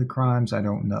time of the crimes, I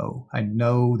don't know. I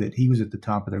know that he was at the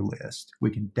top of their list.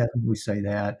 We can definitely say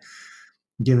that.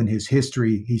 Given his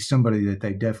history, he's somebody that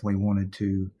they definitely wanted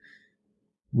to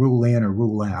rule in or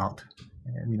rule out.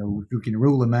 And, if we can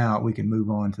rule him out, we can move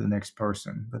on to the next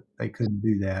person. But they couldn't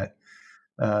do that.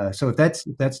 So if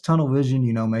that's tunnel vision,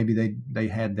 maybe they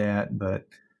had that. But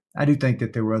I do think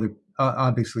that there were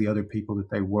obviously other people that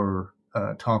they were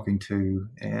talking to,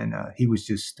 and he was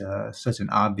just such an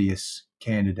obvious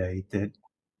candidate that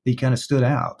he kind of stood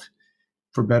out,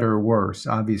 for better or worse.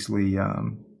 Obviously,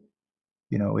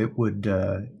 it would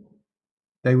the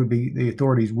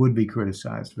authorities would be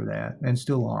criticized for that, and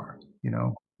still are.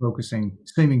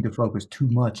 Seeming to focus too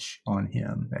much on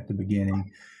him at the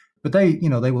beginning, but they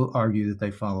will argue that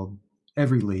they followed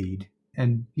every lead,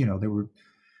 and there were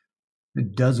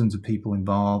dozens of people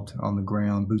involved on the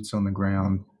ground, boots on the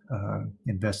ground,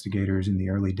 investigators in the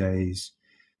early days,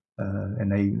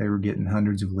 and they were getting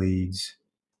hundreds of leads.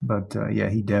 But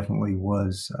he definitely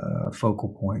was a focal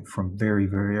point from very,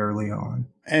 very early on.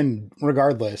 And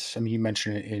regardless, you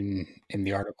mentioned it in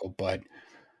the article, but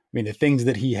the things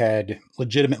that he had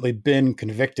legitimately been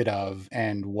convicted of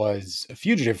and was a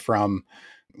fugitive from,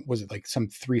 was it like some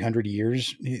 300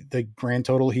 years, the grand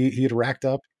total he had racked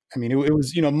up? It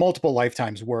was, multiple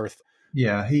lifetimes worth.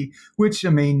 Yeah,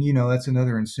 that's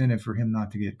another incentive for him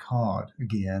not to get caught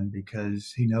again,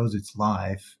 because he knows it's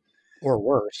life. Or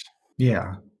worse.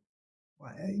 Yeah.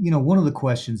 One of the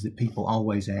questions that people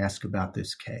always ask about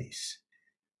this case,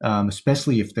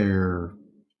 especially if they're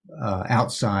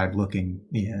outside looking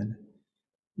in,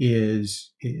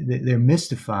 is they're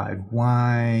mystified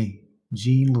why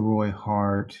Jean Leroy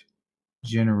Hart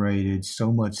generated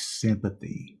so much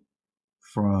sympathy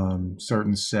from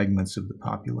certain segments of the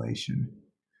population.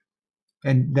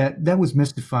 And that was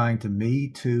mystifying to me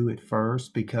too at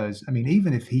first, because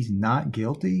even if he's not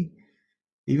guilty,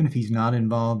 even if he's not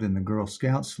involved in the Girl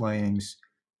Scout slayings,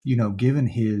 given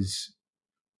his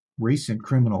recent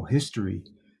criminal history,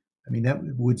 that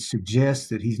would suggest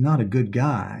that he's not a good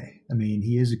guy.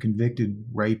 He is a convicted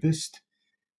rapist.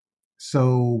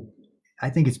 So I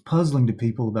think it's puzzling to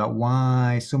people about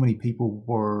why so many people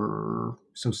were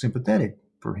so sympathetic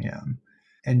for him.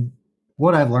 And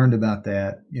what I've learned about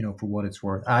that, for what it's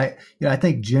worth, I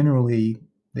think generally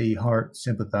the Hart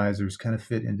sympathizers kind of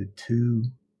fit into two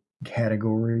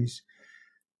categories,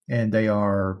 and they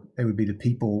would be the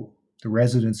people, the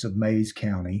residents of Mays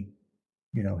County,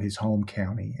 his home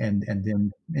county,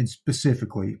 and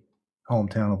specifically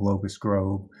hometown of Locust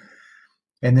Grove.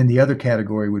 And then the other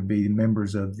category would be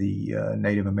members of the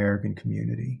Native American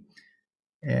community.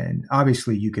 And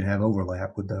obviously, you could have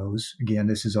overlap with those. Again,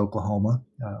 this is Oklahoma.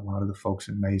 A lot of the folks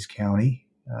in Mays County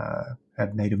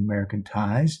have Native American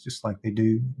ties, just like they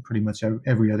do pretty much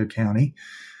every other county.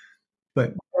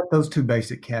 But those two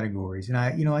basic categories, and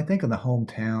I think on the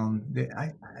hometown,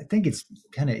 I think it's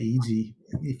kind of easy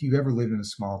if you ever lived in a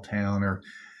small town or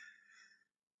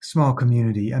small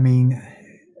community. I mean,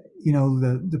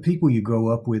 the people you grow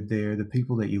up with there, the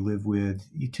people that you live with,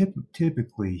 you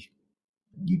typically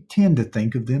you tend to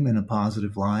think of them in a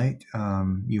positive light.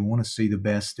 You want to see the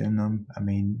best in them. I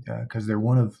mean, because they're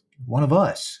one of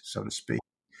us, so to speak.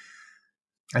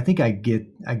 I think I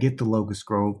get the Locust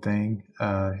Grove thing.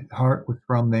 Hart was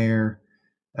from there.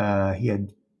 He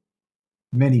had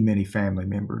many family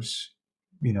members,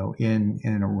 in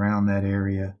and around that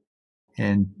area,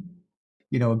 and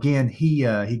again,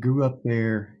 he grew up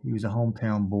there. He was a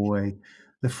hometown boy.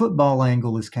 The football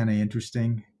angle is kind of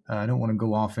interesting. I don't want to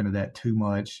go off into that too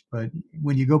much, but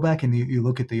when you go back and you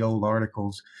look at the old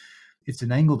articles, it's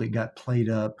an angle that got played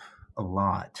up a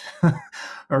lot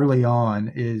early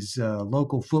on. Is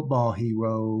local football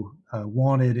hero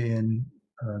wanted in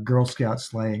Girl Scout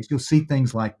slayings. You'll see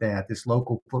things like that. This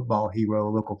local football hero,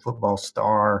 local football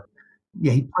star.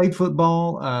 Yeah, he played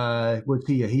football. Was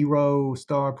he a hero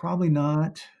star? Probably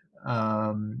not.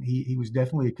 He was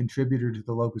definitely a contributor to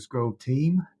the Locust Grove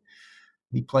team.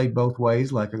 He played both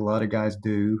ways, like a lot of guys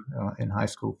do in high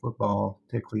school football,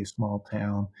 particularly a small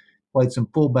town. Played some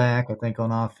fullback, I think,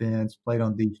 on offense. Played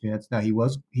on defense. Now he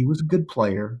was a good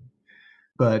player,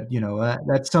 but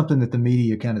that's something that the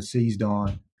media kind of seized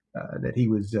on. That he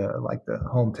was like the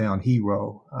hometown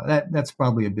hero. That's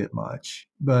probably a bit much,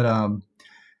 but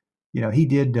he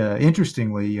did.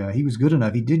 Interestingly, he was good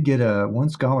enough. He did get one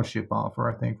scholarship offer,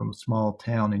 I think, from a small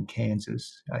town in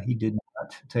Kansas. He did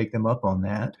not take them up on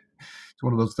that. It's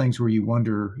one of those things where you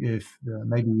wonder if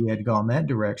maybe he had gone that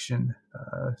direction.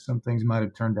 Some things might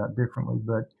have turned out differently,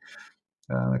 but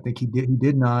I think he did. He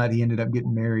did not. He ended up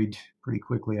getting married pretty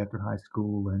quickly after high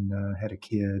school and had a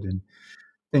kid, and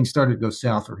things started to go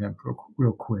south for him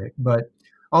real quick. But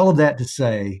all of that to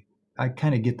say, I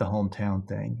kind of get the hometown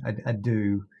thing. I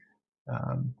do.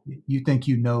 You think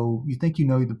you know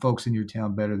the folks in your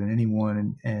town better than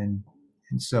anyone, and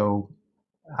so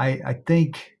I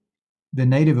think the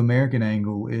Native American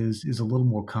angle is a little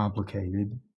more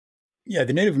complicated. Yeah,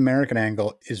 the Native American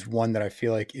angle is one that I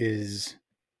feel like is,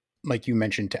 like you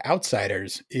mentioned, to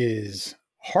outsiders, is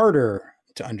harder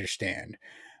to understand,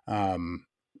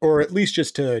 or at least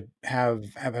just to have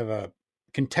a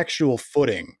contextual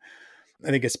footing.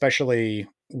 I think, especially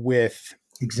with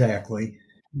Exactly.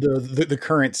 the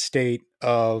current state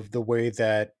of the way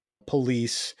that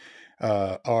police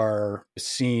are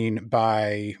seen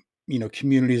by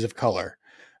communities of color.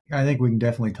 I think we can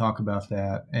definitely talk about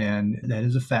that, and that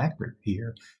is a factor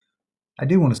here. I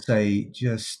do want to say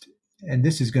just, and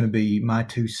this is going to be my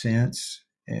 2 cents,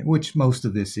 which most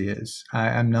of this is.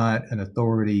 I'm not an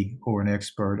authority or an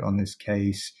expert on this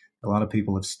case. A lot of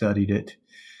people have studied it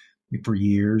for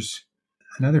years.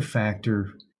 Another factor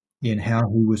in how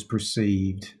he was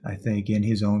perceived, I think, in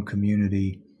his own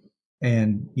community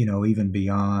and, even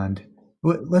beyond.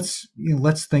 Let's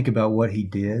think about what he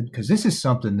did, because this is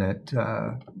something that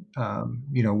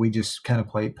we just kind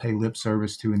of pay lip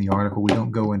service to in the article. We don't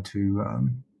go into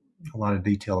a lot of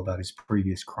detail about his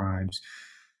previous crimes.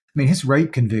 I mean, his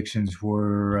rape convictions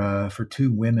were for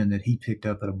two women that he picked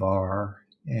up at a bar.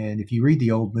 And if you read the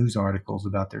old news articles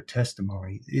about their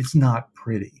testimony, it's not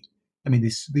pretty. I mean,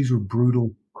 these were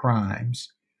brutal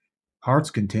crimes.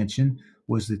 Hart's contention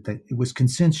was that it was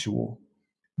consensual,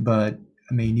 but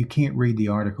I mean, you can't read the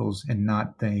articles and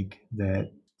not think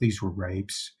that these were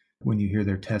rapes when you hear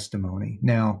their testimony.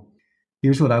 Now,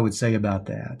 here's what I would say about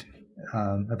that,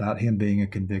 about him being a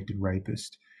convicted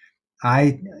rapist.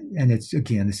 And it's,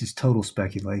 again, this is total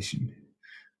speculation,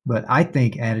 but I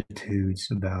think attitudes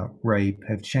about rape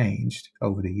have changed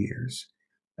over the years.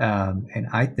 And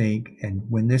I think, and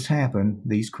when this happened,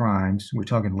 these crimes, we're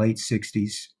talking late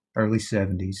 60s, early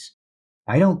 70s,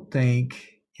 I don't think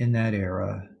in that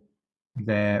era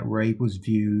that rape was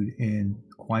viewed in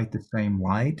quite the same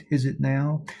light as it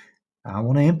now. I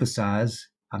want to emphasize,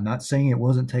 I'm not saying it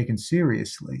wasn't taken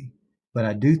seriously, but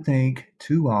I do think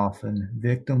too often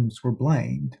victims were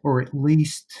blamed, or at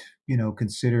least,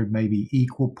 considered maybe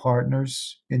equal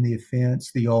partners in the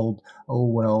offense. The old, oh,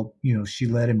 well, she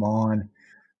led him on.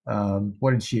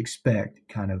 What did she expect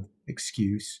kind of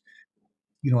excuse.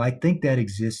 I think that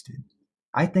existed.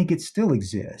 I think it still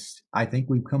exists. I think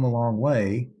we've come a long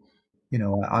way.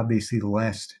 Obviously, the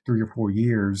last 3 or 4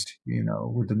 years,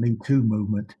 with the Me Too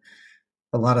movement,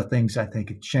 a lot of things I think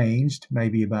have changed,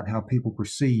 maybe about how people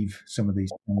perceive some of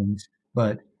these things.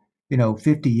 But,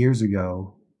 50 years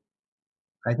ago,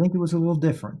 I think it was a little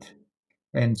different.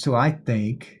 And so I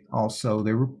think also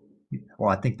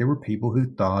I think there were people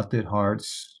who thought that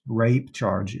Hart's rape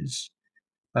charges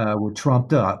were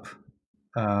trumped up,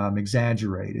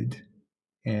 exaggerated,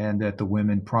 and that the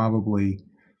women probably,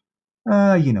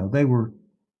 they were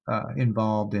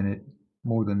involved in it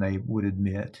more than they would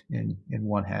admit in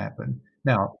what happened.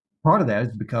 Now, part of that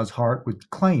is because Hart would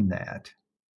claim that.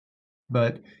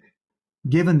 But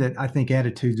given that I think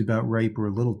attitudes about rape are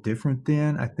a little different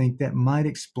then, I think that might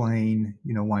explain,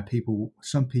 why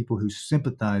some people who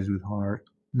sympathize with Hart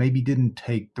maybe didn't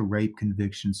take the rape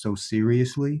conviction so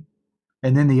seriously.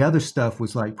 And then the other stuff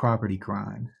was like property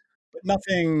crime. But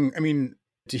nothing, I mean,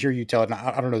 to hear you tell it, and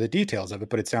I don't know the details of it,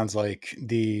 but it sounds like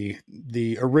the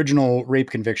original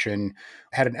rape conviction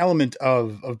had an element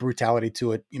of brutality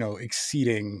to it,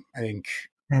 exceeding, I think.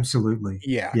 Absolutely.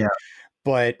 Yeah. Yeah.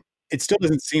 But it still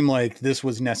doesn't seem like this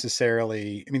was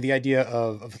necessarily, I mean, the idea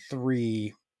of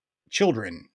 3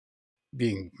 children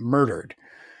being murdered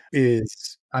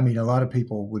is, I mean, a lot of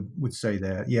people would say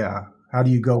that. Yeah. How do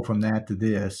you go from that to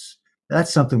this?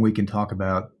 That's something we can talk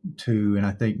about too, and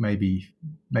I think maybe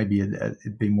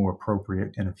it'd be more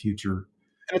appropriate in a future.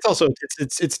 and it's also,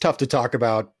 it's tough to talk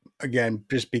about, again,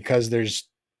 just because there's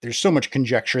so much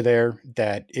conjecture there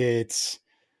that it's,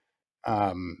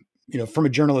 from a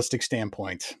journalistic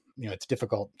standpoint, it's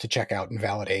difficult to check out and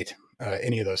validate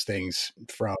any of those things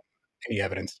from any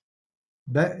evidence.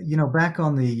 Back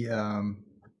on the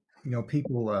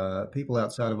people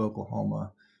outside of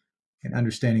Oklahoma and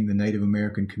understanding the Native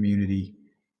American community.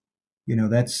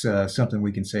 That's something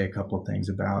we can say a couple of things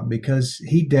about, because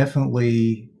he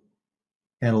definitely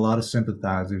had a lot of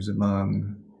sympathizers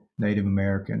among Native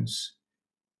Americans.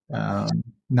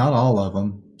 Not all of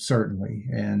them, certainly,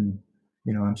 and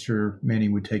I'm sure many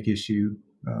would take issue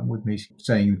with me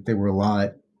saying that there were a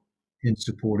lot in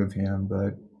support of him,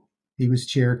 but he was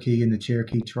Cherokee in the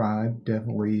Cherokee tribe,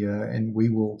 definitely, and we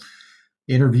will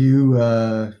interview,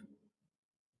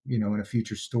 in a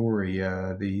future story,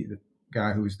 the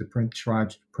guy who was the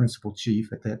tribe's principal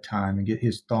chief at that time, and get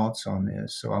his thoughts on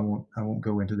this. So I won't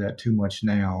go into that too much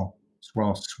now. It's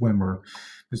Ross Swimmer,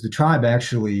 because the tribe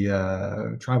actually,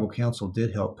 tribal council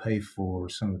did help pay for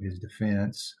some of his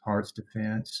defense, Hart's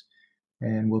defense,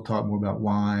 and we'll talk more about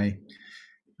why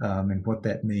and what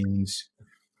that means.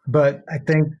 But I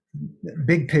think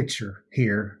big picture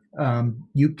here,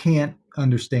 you can't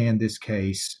understand this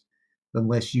case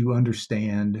unless you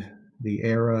understand the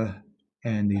era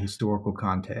and the historical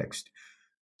context.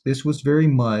 This was very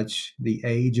much the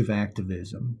age of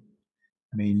activism.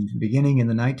 I mean, beginning in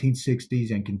the 1960s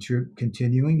and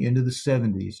continuing into the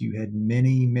 70s, you had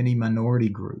many, many minority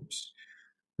groups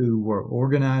who were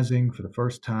organizing for the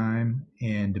first time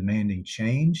and demanding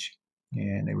change,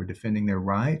 and they were defending their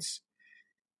rights.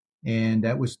 And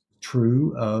that was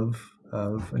true of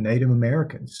Native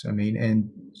Americans. I mean,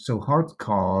 and so Hart's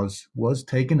cause was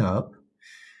taken up,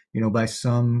 by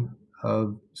some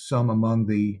among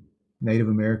the Native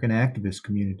American activist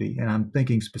community. And I'm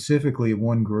thinking specifically of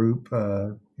one group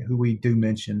who we do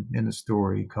mention in the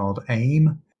story, called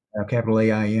AIM, capital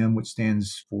AIM, which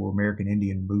stands for American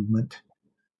Indian Movement.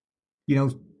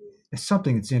 It's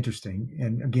something that's interesting.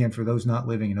 And again, for those not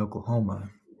living in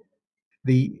Oklahoma,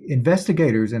 the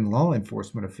investigators and law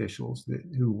enforcement officials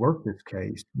who worked this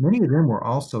case, many of them were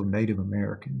also Native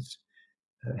Americans,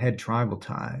 had tribal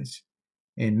ties.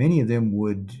 And many of them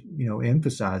would,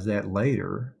 emphasize that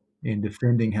later in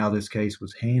defending how this case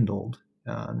was handled,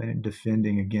 and in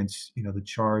defending against, the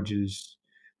charges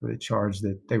or the charge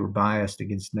that they were biased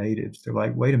against natives. They're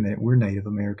like, wait a minute, we're Native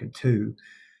American too.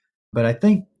 But I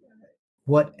think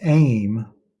what AIM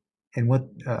and what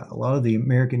a lot of the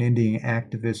American Indian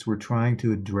activists were trying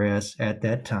to address at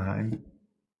that time,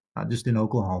 not just in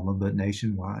Oklahoma, but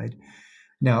nationwide.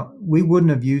 Now, we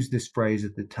wouldn't have used this phrase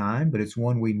at the time, but it's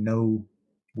one we know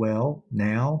well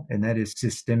now, and that is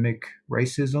systemic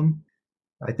racism.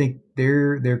 I think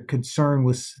their concern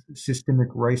was systemic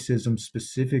racism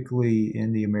specifically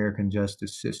in the American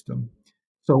justice system.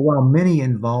 So while many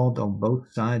involved on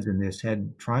both sides in this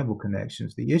had tribal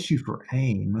connections, the issue for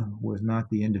AIM was not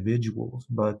the individuals,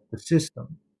 but the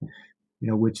system,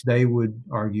 which they would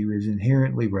argue is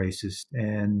inherently racist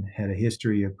and had a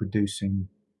history of producing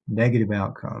negative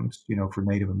outcomes, for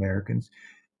Native Americans.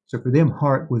 So for them,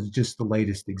 Hart was just the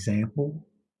latest example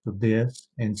of this.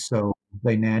 And so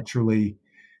they naturally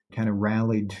kind of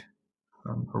rallied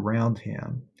around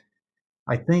him.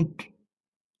 I think,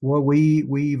 well, we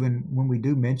even, when we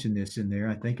do mention this in there,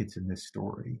 I think it's in this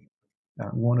story.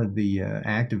 One of the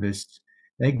activists,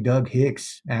 I think Doug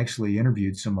Hicks actually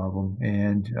interviewed some of them.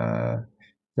 And as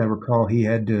I recall, he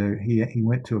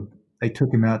went to, they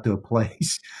took him out to a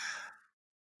place.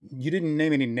 You didn't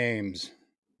name any names.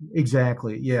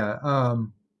 Exactly. Yeah.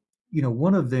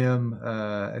 One of them,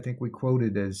 I think we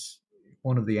quoted as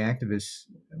one of the activists,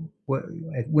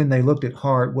 when they looked at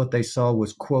Hart, what they saw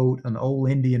was, quote, an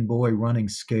old Indian boy running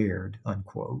scared,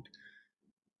 unquote.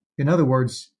 In other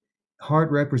words, Hart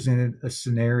represented a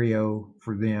scenario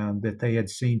for them that they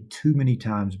had seen too many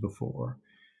times before,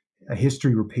 a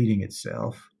history repeating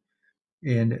itself.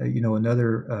 And,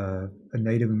 another, a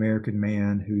Native American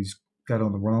man who's got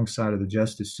on the wrong side of the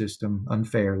justice system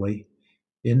unfairly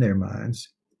in their minds.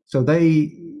 So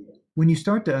when you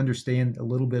start to understand a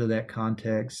little bit of that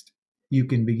context, you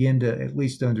can begin to at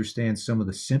least understand some of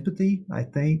the sympathy, I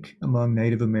think, among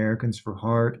Native Americans for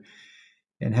Hart,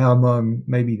 and how among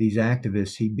maybe these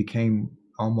activists, he became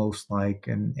almost like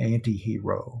an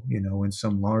anti-hero, in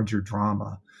some larger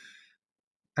drama.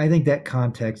 I think that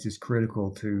context is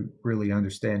critical to really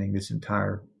understanding this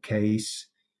entire case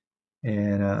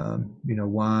and,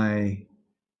 why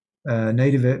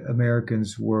Native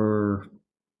Americans were,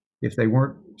 if they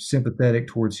weren't sympathetic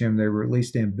towards him, they were at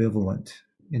least ambivalent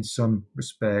in some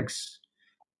respects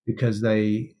because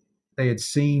they had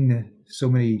seen so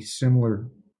many similar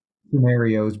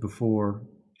scenarios before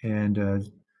and,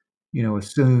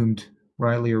 assumed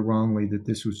rightly or wrongly that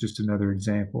this was just another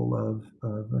example of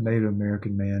a Native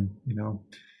American man,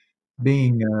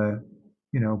 being,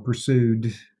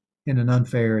 pursued in an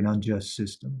unfair and unjust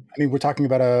system. I mean, we're talking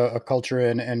about a culture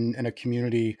and a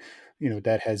community,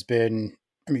 that has been,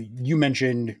 I mean, you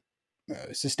mentioned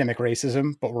systemic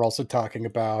racism, but we're also talking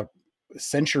about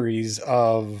centuries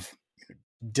of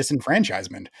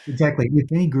disenfranchisement. Exactly.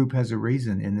 If any group has a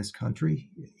reason in this country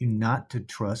not to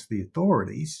trust the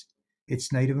authorities,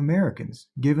 it's Native Americans,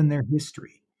 given their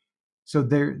history. So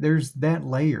there's that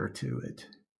layer to it.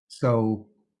 So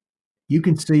you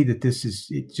can see that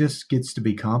it just gets to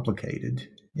be complicated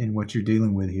in what you're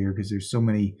dealing with here because there's so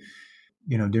many,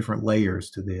 different layers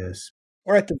to this.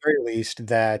 Or at the very least,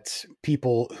 that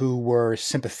people who were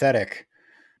sympathetic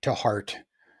to Hart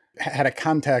had a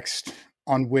context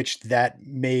on which that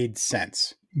made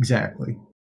sense. Exactly.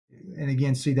 And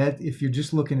again, see that if you're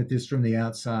just looking at this from the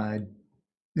outside,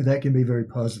 that can be very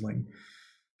puzzling.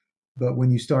 But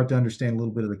when you start to understand a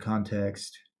little bit of the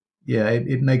context, yeah,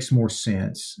 it makes more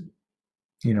sense.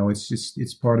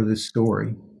 It's part of this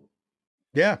story.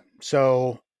 Yeah.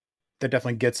 So that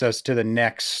definitely gets us to the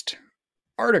next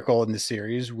article in the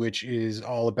series, which is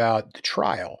all about the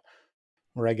trial,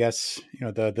 where I guess,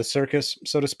 the circus,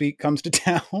 so to speak, comes to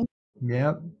town.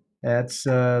 Yep. That's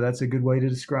a good way to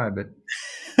describe it.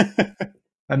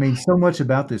 I mean, so much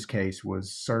about this case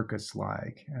was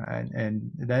circus-like,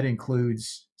 and that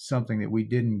includes something that we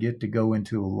didn't get to go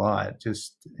into a lot,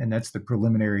 and that's the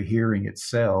preliminary hearing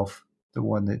itself, the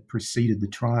one that preceded the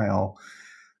trial.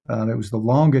 It was the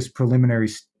longest preliminary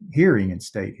hearing in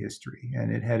state history,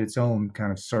 and it had its own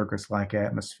kind of circus-like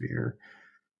atmosphere.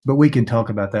 But we can talk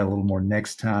about that a little more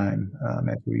next time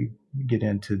as we get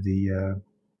into the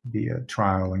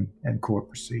trial and court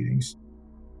proceedings.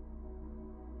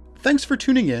 Thanks for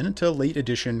tuning in to Late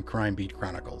Edition Crime Beat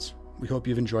Chronicles. We hope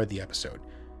you've enjoyed the episode.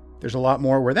 There's a lot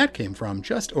more where that came from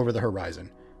just over the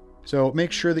horizon. So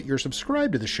make sure that you're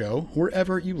subscribed to the show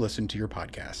wherever you listen to your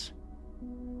podcasts.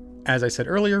 As I said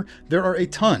earlier, there are a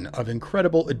ton of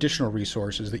incredible additional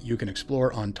resources that you can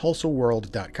explore on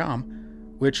tulsaworld.com,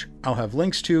 which I'll have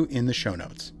links to in the show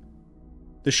notes.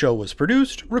 The show was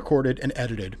produced, recorded, and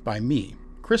edited by me,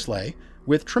 Chris Lay,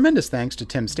 with tremendous thanks to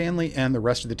Tim Stanley and the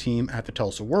rest of the team at the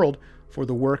Tulsa World for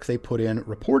the work they put in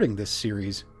reporting this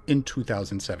series in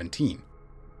 2017.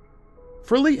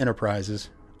 For Lee Enterprises,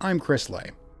 I'm Chris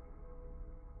Lay.